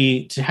would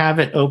be to have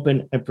it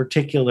open a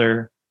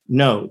particular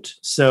note.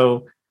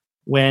 So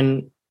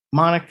when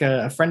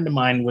Monica, a friend of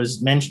mine,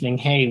 was mentioning,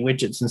 hey,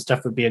 widgets and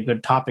stuff would be a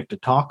good topic to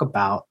talk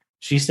about,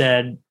 she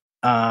said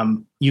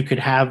you could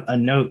have a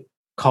note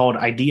called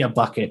Idea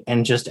Bucket,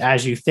 and just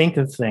as you think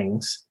of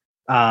things,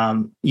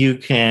 you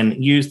can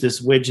use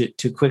this widget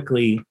to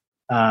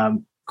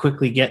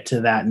quickly get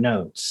to that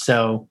note.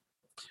 So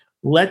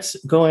let's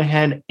go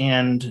ahead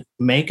and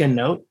make a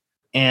note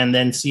and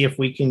then see if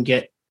we can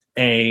get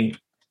the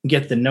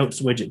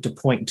notes widget to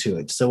point to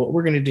it. So what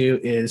we're going to do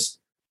is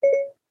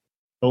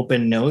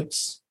open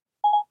notes.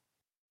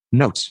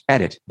 Notes.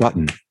 Edit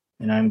button.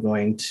 And I'm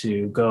going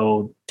to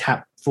go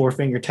tap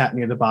 4-finger tap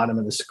near the bottom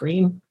of the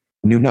screen.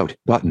 New note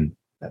button.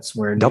 That's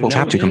where Double new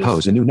tap note to is.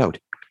 compose a new note.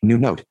 New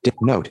note.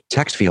 Note.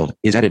 Text field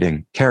is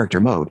editing. Character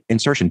mode.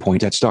 Insertion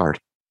point at start.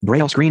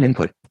 Braille screen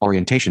input.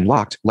 Orientation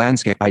locked.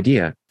 Landscape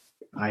idea.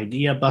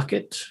 Idea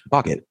bucket.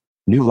 Bucket.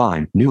 New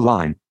line. New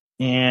line.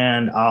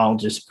 And I'll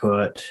just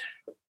put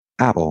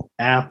Apple.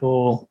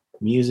 Apple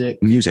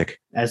Music Music.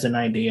 as an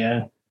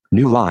idea.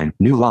 New line.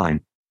 New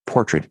line.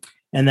 Portrait.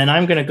 And then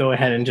I'm going to go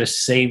ahead and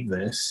just save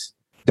this,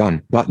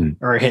 Done. Button.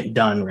 or hit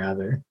done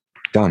rather.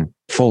 Done.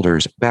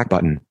 Folders. Back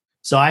button.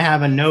 So I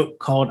have a note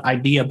called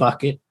Idea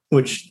Bucket,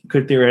 which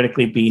could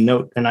theoretically be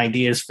note and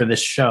ideas for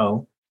this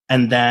show.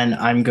 And then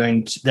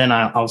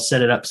I'll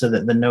set it up so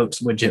that the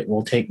notes widget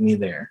will take me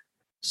there.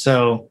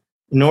 So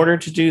in order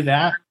to do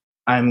that,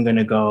 I'm going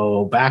to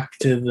go back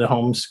to the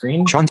home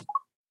screen. Sean.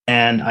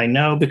 And I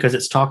know because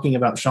it's talking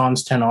about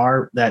Sean's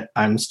 10R that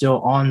I'm still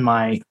on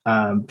my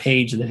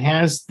page that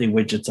has the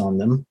widgets on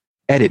them.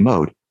 Edit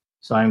mode.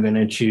 So I'm going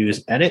to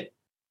choose edit,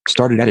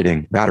 Started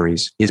editing.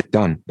 Batteries. Is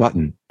done.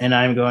 Button. and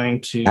I'm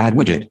going to Add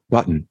widget.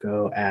 Button.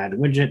 Go add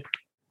widget.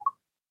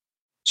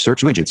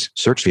 Search widgets.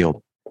 Search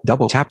field.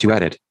 Double tap to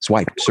edit.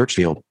 Swipe. Search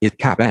field. Is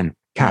cap N.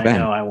 Cap I N.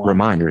 know I want-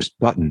 Reminders.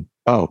 Button.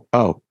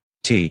 O.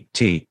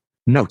 T.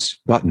 Notes.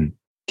 Button.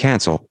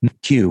 Cancel.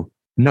 Q.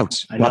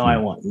 Notes. I know Button. I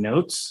want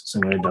notes, so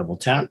I'm going to double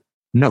tap.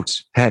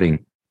 Notes.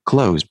 Heading.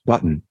 Close.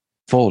 Button.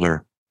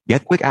 Folder.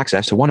 Get quick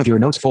access to one of your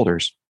notes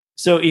folders.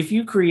 So if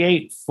you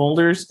create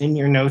folders in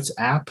your notes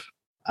app,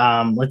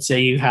 let's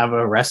say you have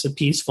a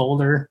recipes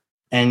folder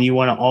and you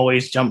want to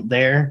always jump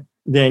there,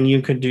 then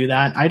you could do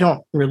that. I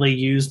don't really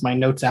use my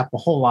Notes app a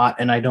whole lot,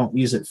 and I don't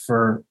use it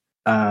for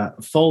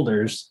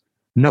folders.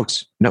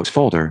 Notes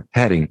folder,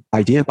 heading,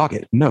 idea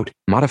bucket, note,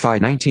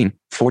 modified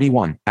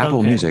 1941, Apple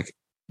Okay. Music,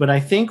 But I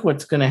think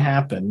what's going to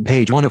happen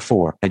page 1 of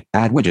 4,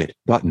 add widget,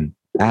 button,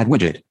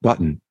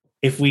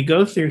 if we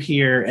go through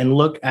here and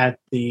look at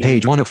the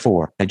page 1 of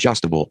 4,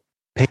 adjustable,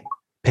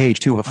 page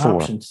 2 of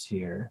 4, options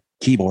here.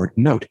 keyboard,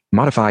 note,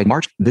 modified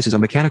March, this is a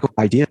mechanical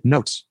idea,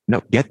 note,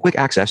 get quick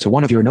access to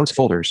one of your notes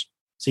folders,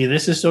 See,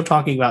 this is still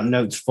talking about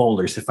Notes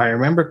folders. If I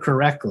remember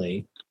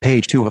correctly,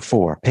 page 2 of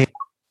 4,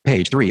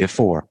 page 3 of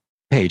 4,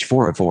 page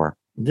 4 of 4,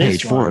 this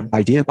page 4 one, of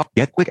idea,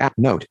 get quick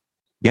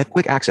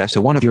access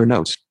to one of your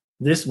notes,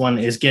 this one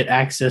is get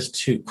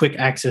quick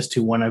access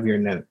to one of your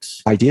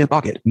notes. idea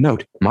bucket,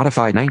 note,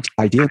 modified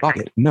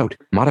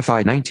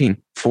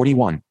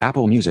 1941,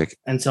 Apple Music,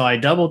 And so I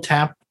double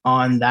tap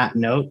on that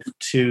note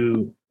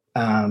to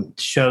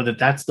show that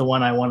that's the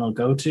one I want to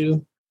go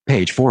to.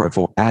 page 4 of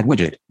 4, add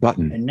widget,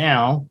 button, And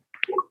now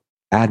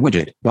add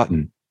widget,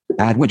 done,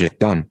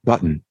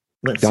 button,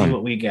 let's Done. see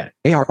what we get.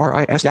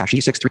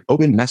 ARRIS-E63,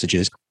 open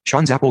messages,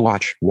 Sean's Apple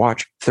Watch,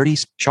 30,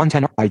 Sean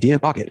 10, idea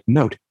bucket,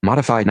 note,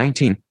 modified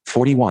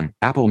 1941,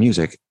 Apple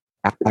Music,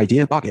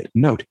 idea bucket,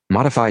 note,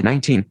 modified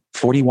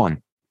 1941,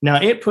 Now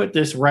it put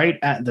this right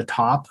at the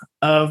top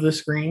of the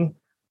screen.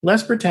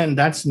 Let's pretend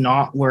that's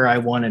not where I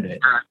wanted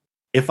it.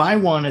 If I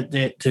wanted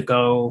it to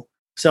go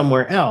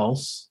somewhere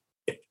else,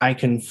 I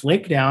can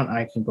flick down,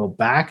 I can go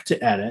back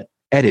to edit.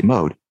 edit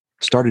mode,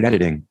 started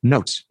editing,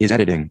 notes, is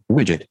editing,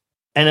 widget,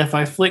 And if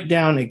I flick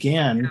down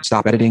again,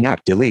 stop editing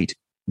app, delete,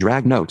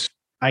 drag notes,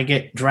 I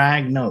get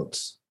drag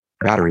notes.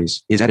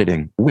 batteries, is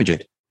editing,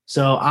 widget,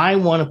 So I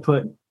want to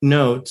put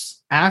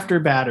notes after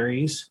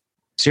batteries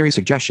Siri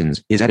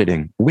suggestions, is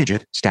editing,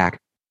 widget, stack,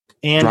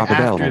 and drop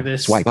after available,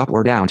 this swipe up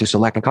or down to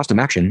select a custom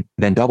action,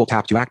 then double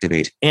tap to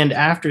activate, and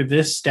after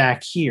this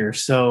stack here.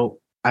 So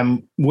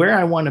I'm where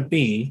I want to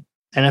be.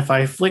 And if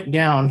I flick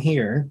down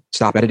here,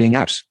 stop editing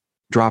apps,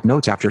 drop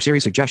notes after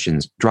Siri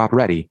suggestions, drop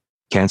ready,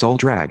 cancel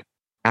drag,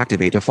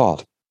 activate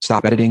default,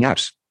 stop editing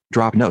apps,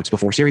 drop notes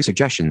before Siri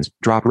suggestions,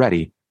 drop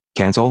ready,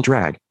 cancel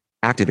drag,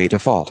 activate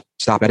default,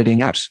 stop editing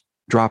apps,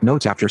 drop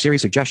notes after Siri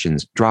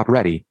suggestions, drop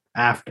ready,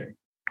 after.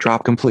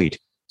 drop complete,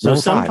 So row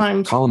 5,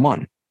 sometimes column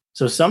 1,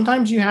 So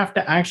sometimes you have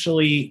to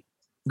actually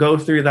go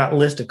through that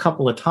list a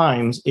couple of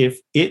times if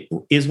it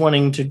is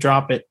wanting to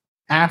drop it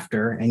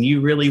after and you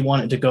really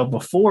want it to go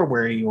before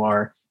where you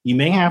are. You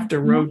may have to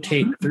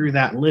rotate through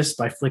that list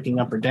by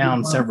flicking up or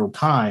down several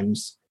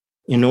times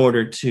in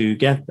order to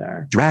get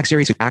there. drag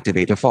Siri to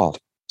activate default,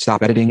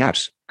 stop editing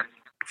apps,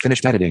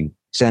 finished editing,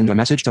 send a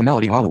message to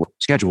Melody Hollywood,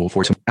 schedule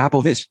for some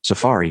Apple Viz,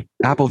 Safari,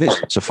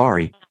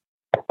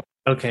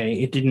 Okay,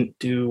 it didn't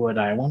do what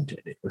I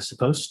wanted. It was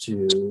supposed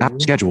to.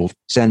 app schedule,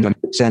 send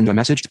a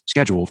message,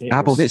 schedule, It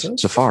Apple was Viz, supposed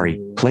Safari,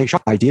 to- play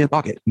shop, idea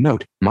bucket,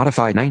 note,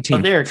 modified there it goes.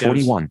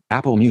 1941,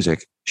 Apple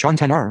Music, Sean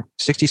 10R,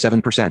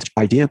 67%,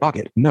 idea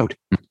bucket, note,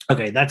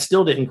 Okay, that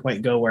still didn't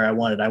quite go where I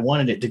wanted. I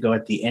wanted it to go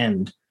at the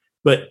end,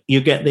 but you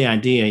get the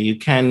idea. You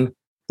can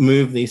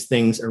move these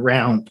things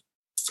around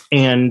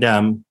and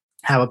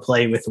have a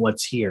play with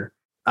what's here.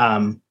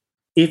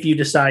 If you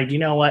decide, you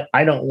know what,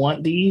 I don't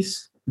want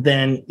these,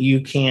 then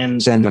you can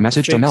send a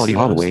message to fix Melody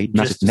those. Holloway,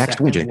 Just a next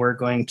second.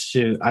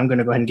 widget, I'm going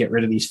to go ahead and get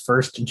rid of these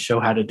first and show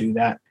how to do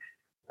that.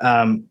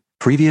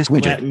 previous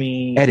widget, Let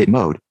me edit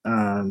mode,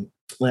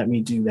 let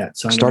me do that.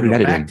 So I'm started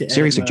gonna go back editing, to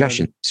Siri edit mode.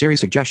 suggestion, Siri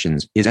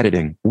suggestions, is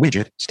editing,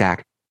 widget,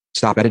 stack,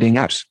 stop editing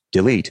apps,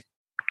 delete,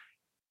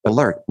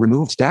 alert,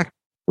 remove stack,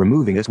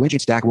 removing this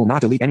widget stack will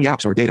not delete any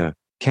apps or data,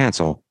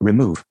 cancel,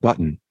 remove,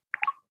 button,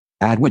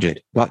 add widget,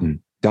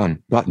 button,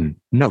 done, button,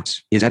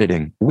 notes, is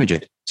editing,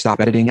 widget, stop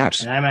editing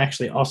apps, And I'm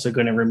actually also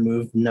going to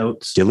remove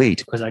notes delete,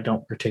 because I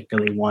don't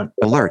particularly want.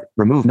 alert,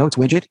 remove notes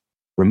widget,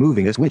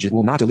 removing this widget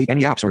will not delete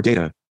any apps or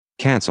data,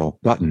 cancel,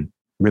 button,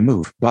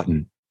 remove,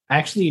 button,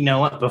 Actually, you know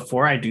what?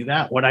 Before I do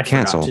that, what I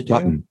cancel, forgot to do,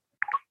 button,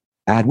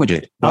 add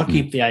widget, I'll button,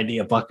 keep the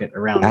idea bucket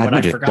around. add What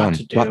I widget, forgot done,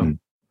 to do, button,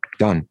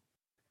 done,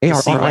 To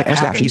see what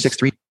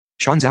ARRIS-E63,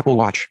 Sean's Apple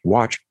Watch,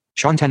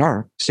 Sean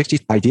 10R,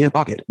 60, idea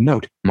bucket,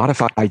 note,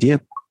 modify, idea,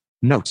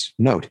 notes,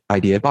 note,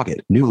 idea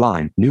bucket, new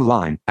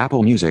line,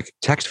 Apple Music,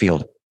 text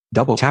field,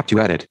 double tap to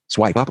edit,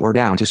 swipe up or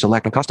down to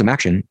select a custom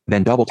action,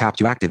 then double tap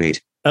to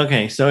activate,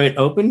 Okay, so it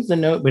opens the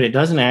note, but it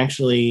doesn't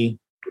actually.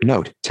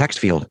 note, text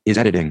field, is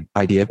editing,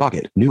 idea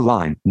bucket, new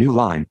line,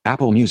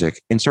 Apple Music,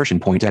 insertion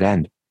point at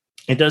end,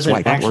 It doesn't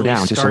Swipe up or actually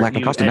down to start select a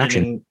you custom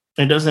action. editing.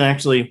 It doesn't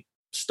actually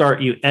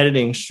start you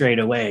editing straight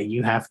away.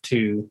 You have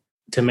to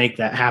make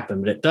that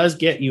happen, but it does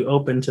get you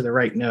open to the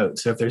right note.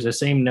 So if there's the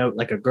same note,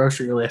 like a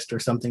grocery list or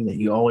something that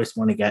you always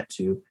want to get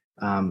to,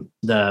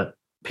 the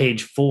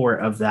page 4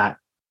 of that,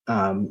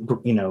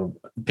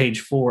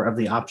 page 4 of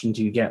the options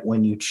you get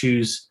when you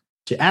choose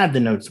to add the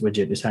notes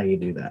widget is how you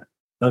do that.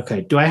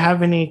 Okay. Do I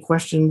have any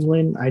questions,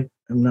 Lynn? I'm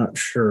not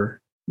sure.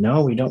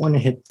 No, we don't want to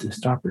hit the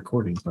stop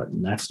recording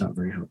button. That's not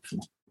very helpful.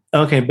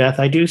 Okay, Beth,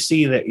 I do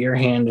see that your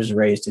hand is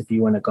raised if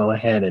you want to go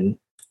ahead and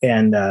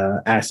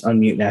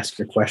unmute and ask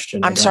your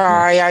question. I'm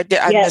sorry, I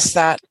Yes. missed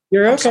that.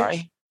 You're I'm okay.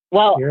 sorry.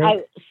 Well, You're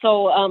right.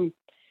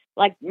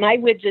 like my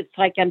widgets,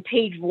 like on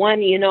page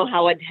one, you know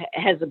how it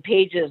has the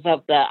pages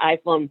of the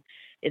iPhone.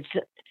 It's,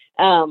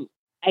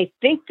 I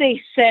think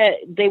they said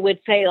they would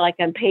say like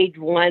on page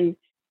one,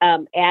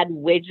 add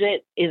widget.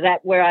 Is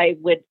that where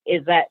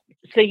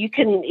so you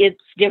can, it's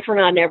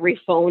different on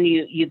every phone.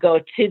 You go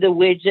to the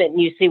widget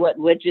and you see what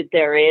widget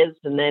there is,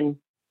 and then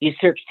you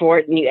search for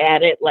it and you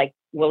add it like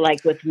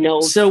with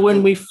notes. So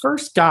when we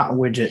first got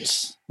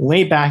widgets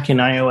way back in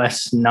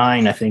iOS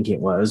 9, I think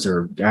it was,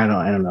 or I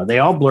don't know, they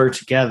all blur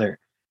together.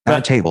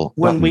 Add table.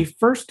 When button. we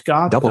first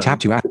got Double them, tap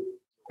to add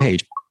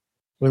page.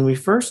 when we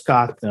first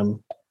got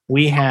them,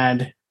 we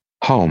had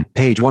Home.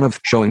 Page 1 of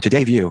showing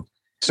today view.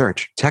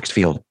 Search. Text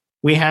field.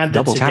 the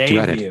Double tap to today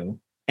edit. view,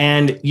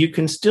 and you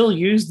can still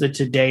use the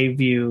today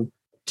view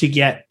to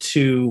get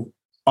to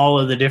all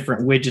of the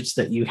different widgets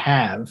that you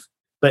have.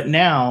 But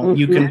now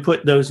you can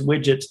put those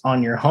widgets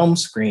on your home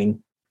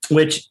screen,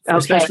 which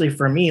especially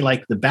for me,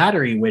 like the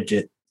battery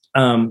widget,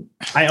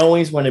 I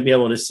always want to be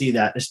able to see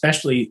that,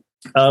 especially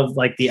of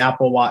like the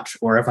Apple Watch,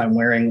 or if I'm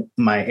wearing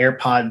my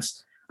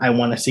AirPods, I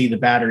want to see the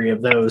battery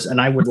of those. And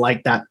I would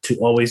like that to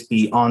always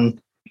be on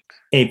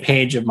a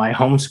page of my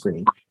home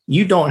screen.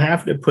 You don't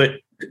have to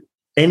put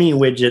any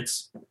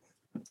widgets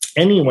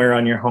anywhere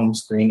on your home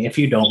screen if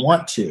you don't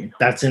want to.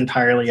 That's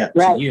entirely up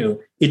to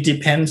you. It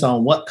depends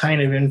on what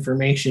kind of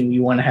information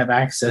you want to have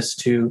access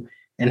to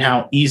and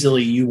how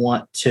easily you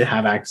want to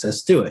have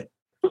access to it.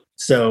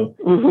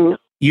 So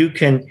you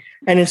can,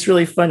 and it's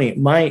really funny.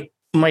 My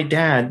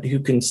dad, who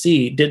can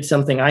see, did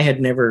something I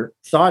had never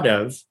thought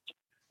of.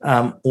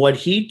 What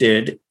he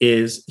did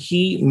is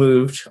he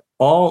moved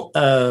all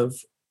of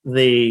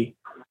the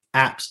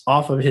apps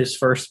off of his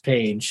first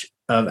page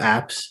of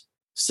apps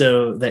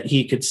so that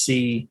he could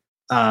see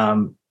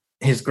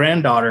his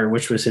granddaughter,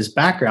 which was his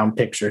background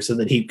picture, so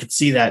that he could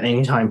see that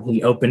anytime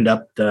he opened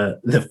up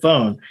the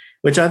phone,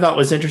 which I thought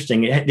was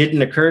interesting. It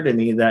didn't occur to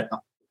me that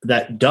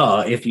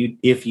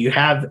if you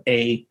have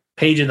a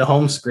page of the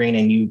home screen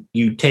and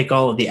you take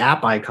all of the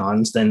app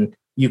icons, then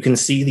you can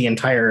see the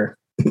entire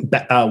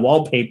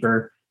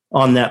wallpaper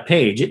on that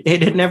page. It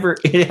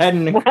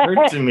hadn't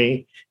occurred to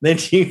me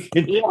that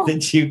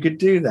you could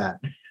do that.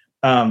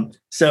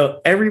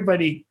 So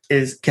everybody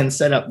can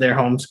set up their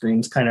home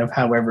screens kind of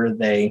however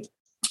they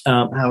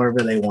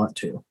want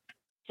to.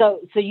 So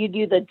you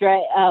do the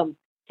drag,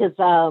 because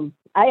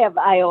I have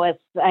iOS,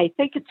 I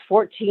think it's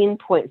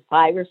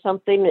 14.5 or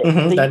something. So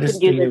you can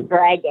do the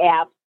drag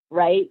apps,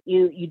 right?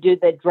 You do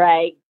the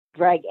drag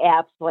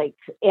apps like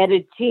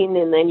editing,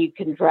 and then you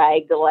can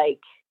drag, like,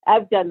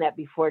 I've done that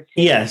before too.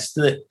 Yes.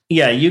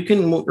 You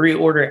can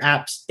reorder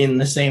apps in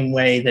the same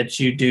way that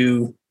you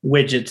do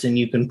widgets, and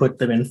you can put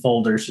them in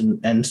folders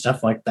and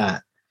stuff like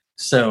that.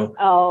 So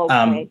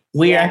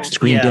we're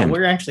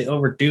actually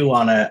overdue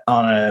on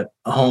a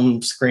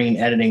home screen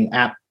editing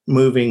app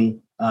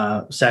moving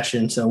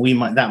session. So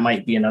that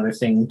might be another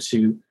thing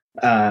to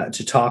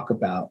talk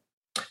about.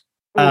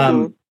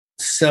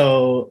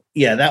 So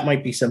yeah, that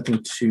might be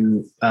something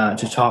to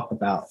talk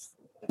about.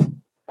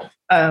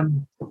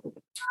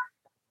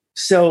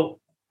 So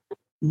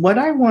what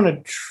I want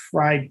to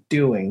try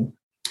doing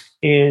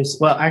is,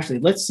 well, actually,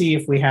 let's see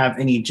if we have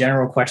any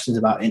general questions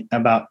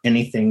about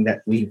anything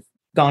that we've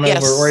gone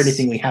over or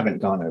anything we haven't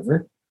gone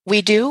over.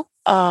 We do.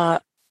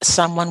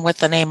 Someone with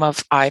the name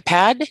of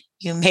iPad,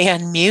 you may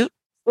unmute.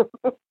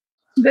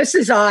 This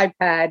is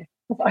iPad.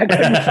 I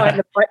couldn't find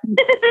the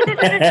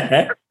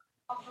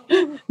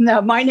button.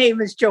 No, my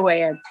name is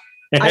Joanne.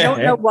 I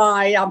don't know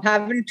why. I'm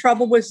having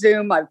trouble with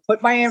Zoom. I've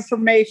put my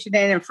information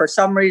in, and for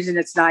some reason,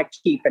 it's not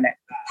keeping it.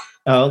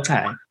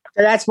 Okay.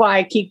 So that's why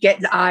I keep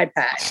getting the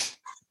iPad.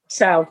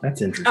 So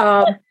that's interesting.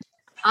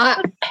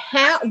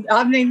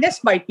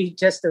 This might be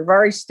just a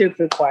very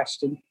stupid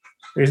question.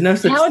 There's no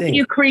such thing. How do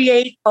you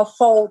create a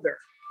folder?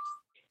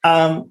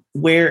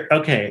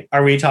 Okay.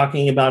 Are we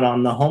talking about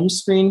on the home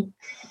screen?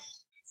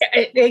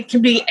 It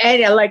can be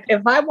any, like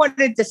if I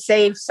wanted to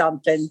save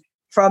something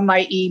from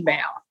my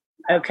email,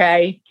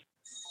 okay,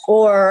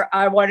 or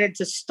I wanted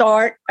to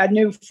start a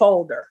new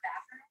folder.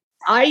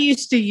 I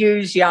used to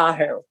use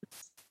Yahoo,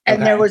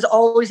 and there was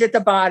always at the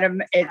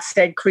bottom, it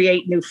said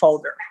create new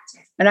folder.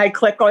 And I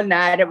click on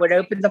that, it would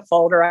open the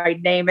folder,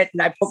 I'd name it,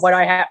 and I put what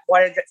I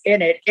wanted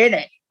in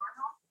it.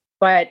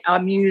 But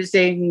I'm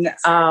using,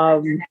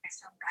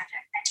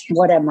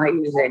 what am I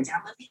using?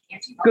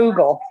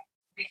 Google.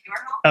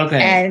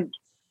 Okay. And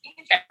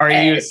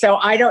so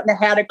I don't know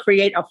how to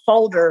create a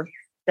folder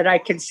that I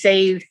can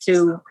save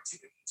to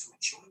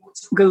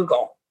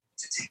Google.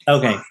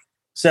 Okay.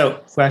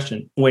 So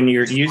question, when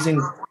you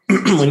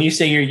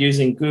say you're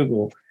using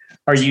Google,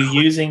 are you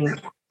using,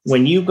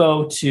 when you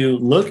go to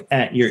look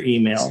at your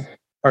email,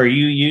 are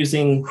you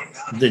using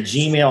the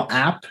Gmail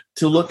app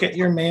to look at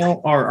your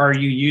mail, or are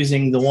you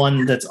using the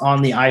one that's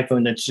on the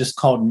iPhone that's just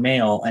called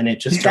Mail, and it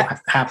just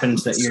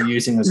happens that you're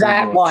using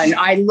that one?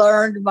 I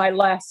learned my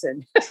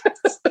lesson.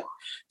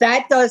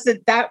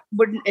 that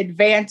wouldn't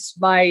advance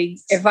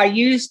if I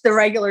used the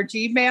regular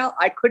Gmail,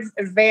 I couldn't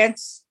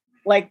advance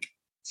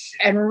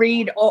and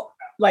read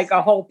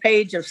a whole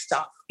page of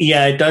stuff.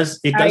 Yeah, it does.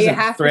 It doesn't. You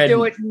have to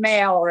do it in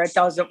mail or it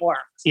doesn't work.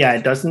 Yeah,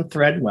 it doesn't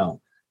thread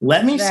well.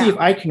 Let me see if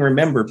I can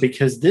remember,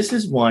 because this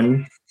is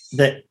one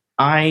that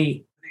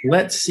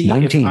let's see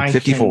if I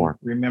can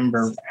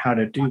remember how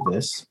to do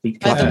this.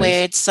 By the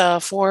way, it's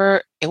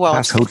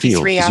passcode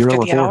field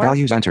 0 of 4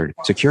 values entered.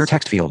 Secure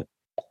text field.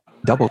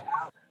 Double.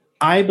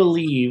 I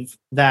believe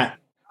that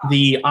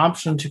the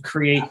option to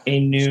create a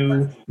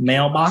new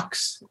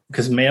mailbox,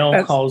 because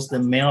mail calls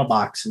them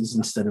mailboxes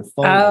instead of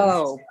folders.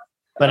 Oh,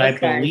 but I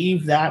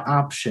believe that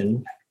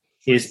option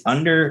is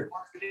under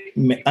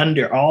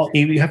all.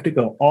 You have to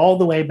go all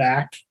the way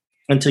back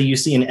until you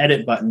see an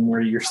edit button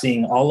where you're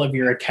seeing all of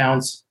your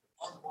accounts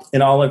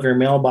and all of your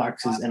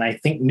mailboxes. And I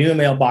think new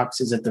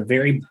mailbox is at the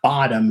very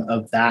bottom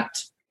of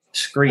that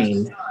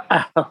screen.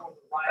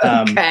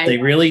 They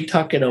really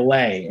tuck it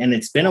away, and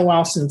it's been a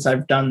while since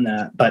I've done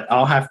that, but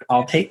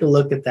I'll take a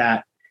look at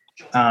that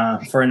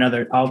for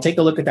another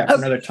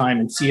time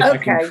and see if I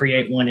can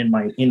create one in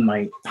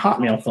my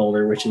Hotmail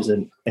folder, which is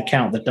an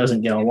account that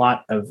doesn't get a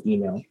lot of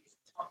email.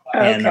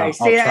 And I'll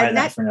try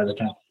that for another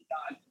time.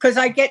 Because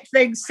I get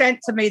things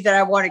sent to me that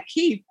I want to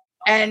keep,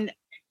 and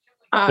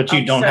but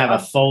you don't have a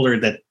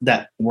folder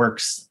that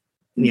works,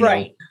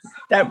 right?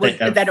 That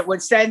it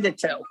would send it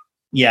to.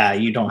 Yeah,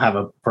 you don't have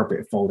an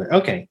appropriate folder.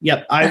 Okay,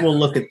 yep, I will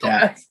look at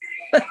that.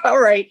 All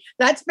right,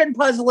 that's been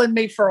puzzling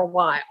me for a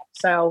while.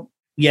 So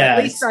yeah,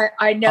 at least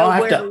I know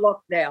where to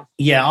look now.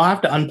 Yeah, I'll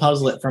have to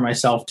unpuzzle it for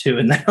myself too,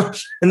 and then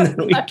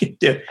we can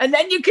do it. And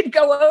then you can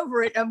go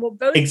over it, and we'll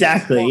both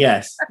exactly.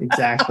 Yes,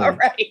 exactly. All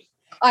right.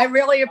 I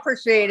really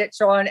appreciate it,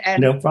 Sean.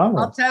 And no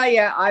problem. I'll tell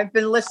you, I've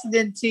been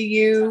listening to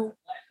you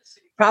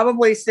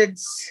probably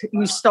since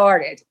you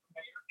started,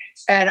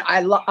 and I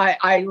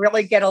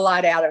really get a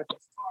lot out of it.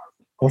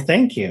 Well,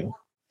 thank you.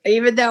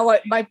 Even though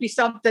it might be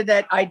something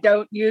that I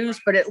don't use,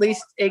 but at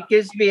least it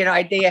gives me an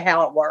idea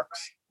how it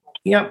works.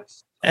 Yep.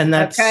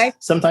 And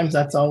sometimes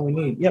that's all we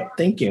need. Yep.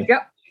 Thank you.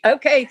 Yep.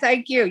 Okay.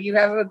 Thank you. You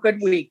have a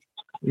good week.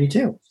 You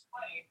too.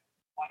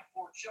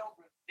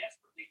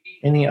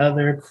 Any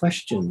other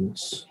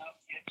questions?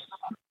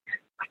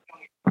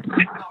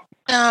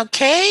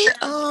 Okay.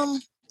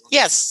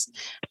 Yes.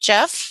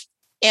 Jeff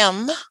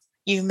M.,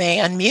 you may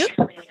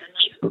unmute.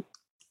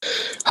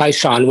 Hi,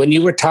 Sean. When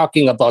you were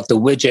talking about the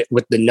widget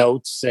with the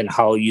notes and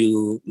how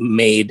you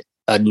made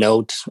a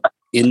note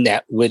in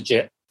that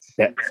widget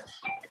that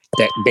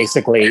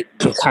basically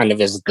kind of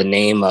is the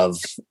name of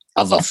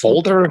a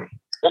folder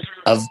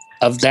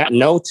of that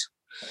note,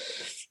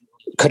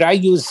 could I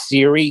use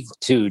Siri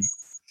to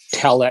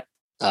tell it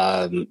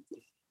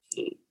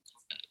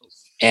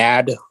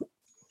add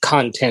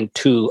content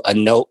to a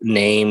note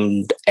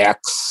named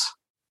X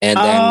and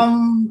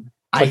then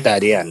put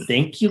that in? I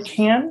think you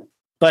can.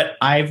 But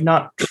I've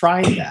not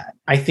tried that.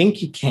 I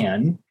think you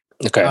can.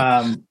 Okay.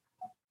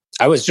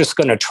 I was just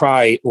going to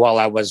try while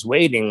I was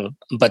waiting,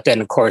 but then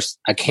of course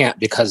I can't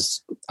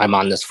because I'm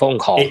on this phone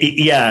call.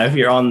 If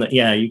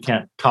you're you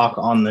can't talk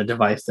on the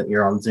device that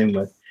you're on Zoom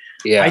with.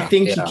 Yeah. I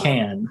think you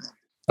can.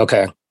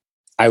 Okay.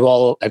 I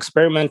will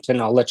experiment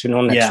and I'll let you know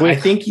next week.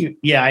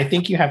 I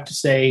think you have to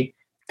say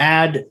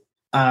add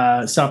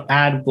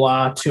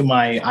blah to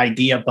my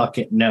idea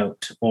bucket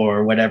note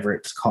or whatever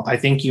it's called. I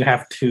think you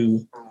have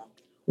to.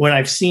 When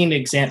I've seen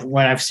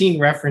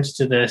reference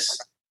to this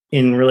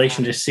in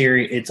relation to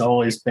Siri, it's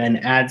always been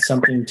add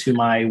something to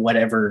my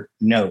whatever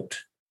note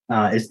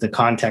is the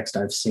context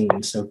I've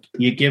seen. So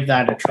you give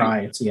that a try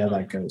and see how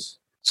that goes.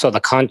 So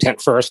the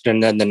content first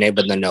and then the name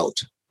of the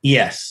note.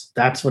 Yes,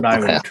 that's what I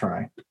would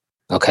try.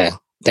 Okay.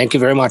 Thank you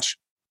very much.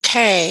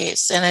 Okay.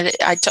 And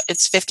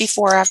it's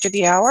 54 after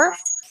the hour.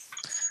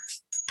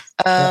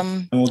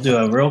 And we'll do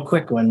a real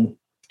quick one.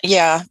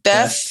 Yeah.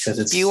 Beth,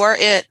 you are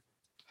it.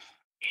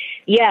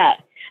 Yeah.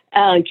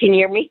 Can you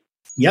hear me?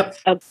 Yep.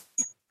 Yeah.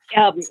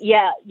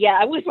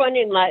 I was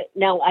wondering,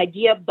 now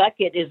Idea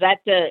Bucket, is that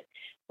the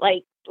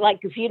like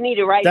if you need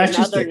to write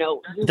another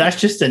note?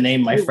 That's just a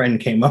name my friend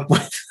came up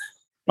with.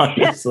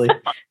 Honestly,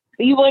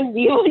 you wouldn't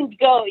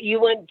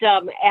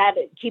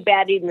keep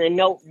adding the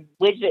note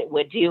widget,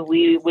 would you?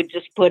 We would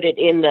just put it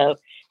in the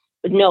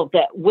note,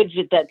 that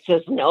widget that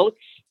says notes.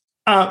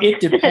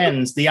 It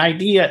depends.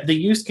 The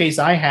use case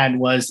I had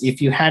was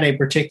if you had a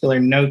particular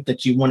note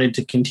that you wanted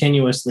to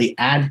continuously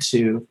add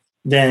to,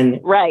 then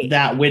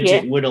that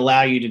widget would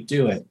allow you to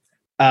do it.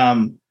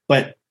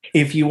 But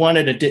if you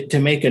wanted to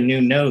make a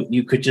new note,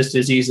 you could just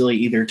as easily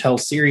either tell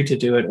Siri to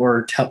do it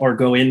or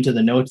go into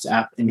the Notes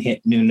app and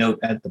hit new note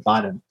at the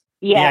bottom.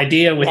 Yeah. The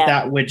idea with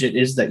that widget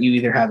is that you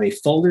either have a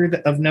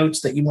folder of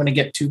notes that you want to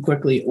get to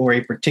quickly or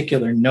a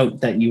particular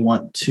note that you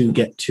want to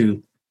get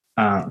to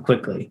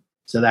quickly.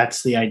 So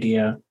that's the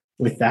idea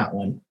with that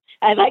one.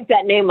 I like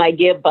that name,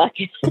 Idea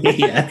Bucket.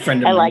 Yeah, a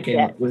friend of mine came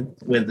up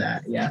with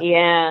that. Yeah.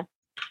 Yeah.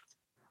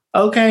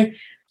 Okay.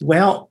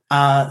 Well,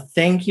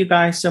 thank you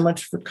guys so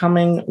much for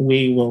coming.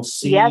 We will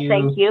see you. Yeah,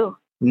 thank you.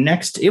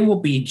 it will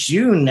be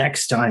June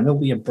next time. It'll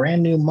be a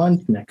brand new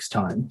month next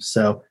time.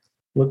 So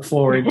look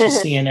forward to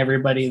seeing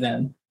everybody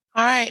then.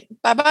 All right.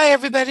 Bye-bye,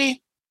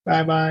 everybody.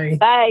 Bye-bye.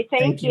 Bye.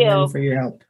 Thank you you. Lynn, for your help.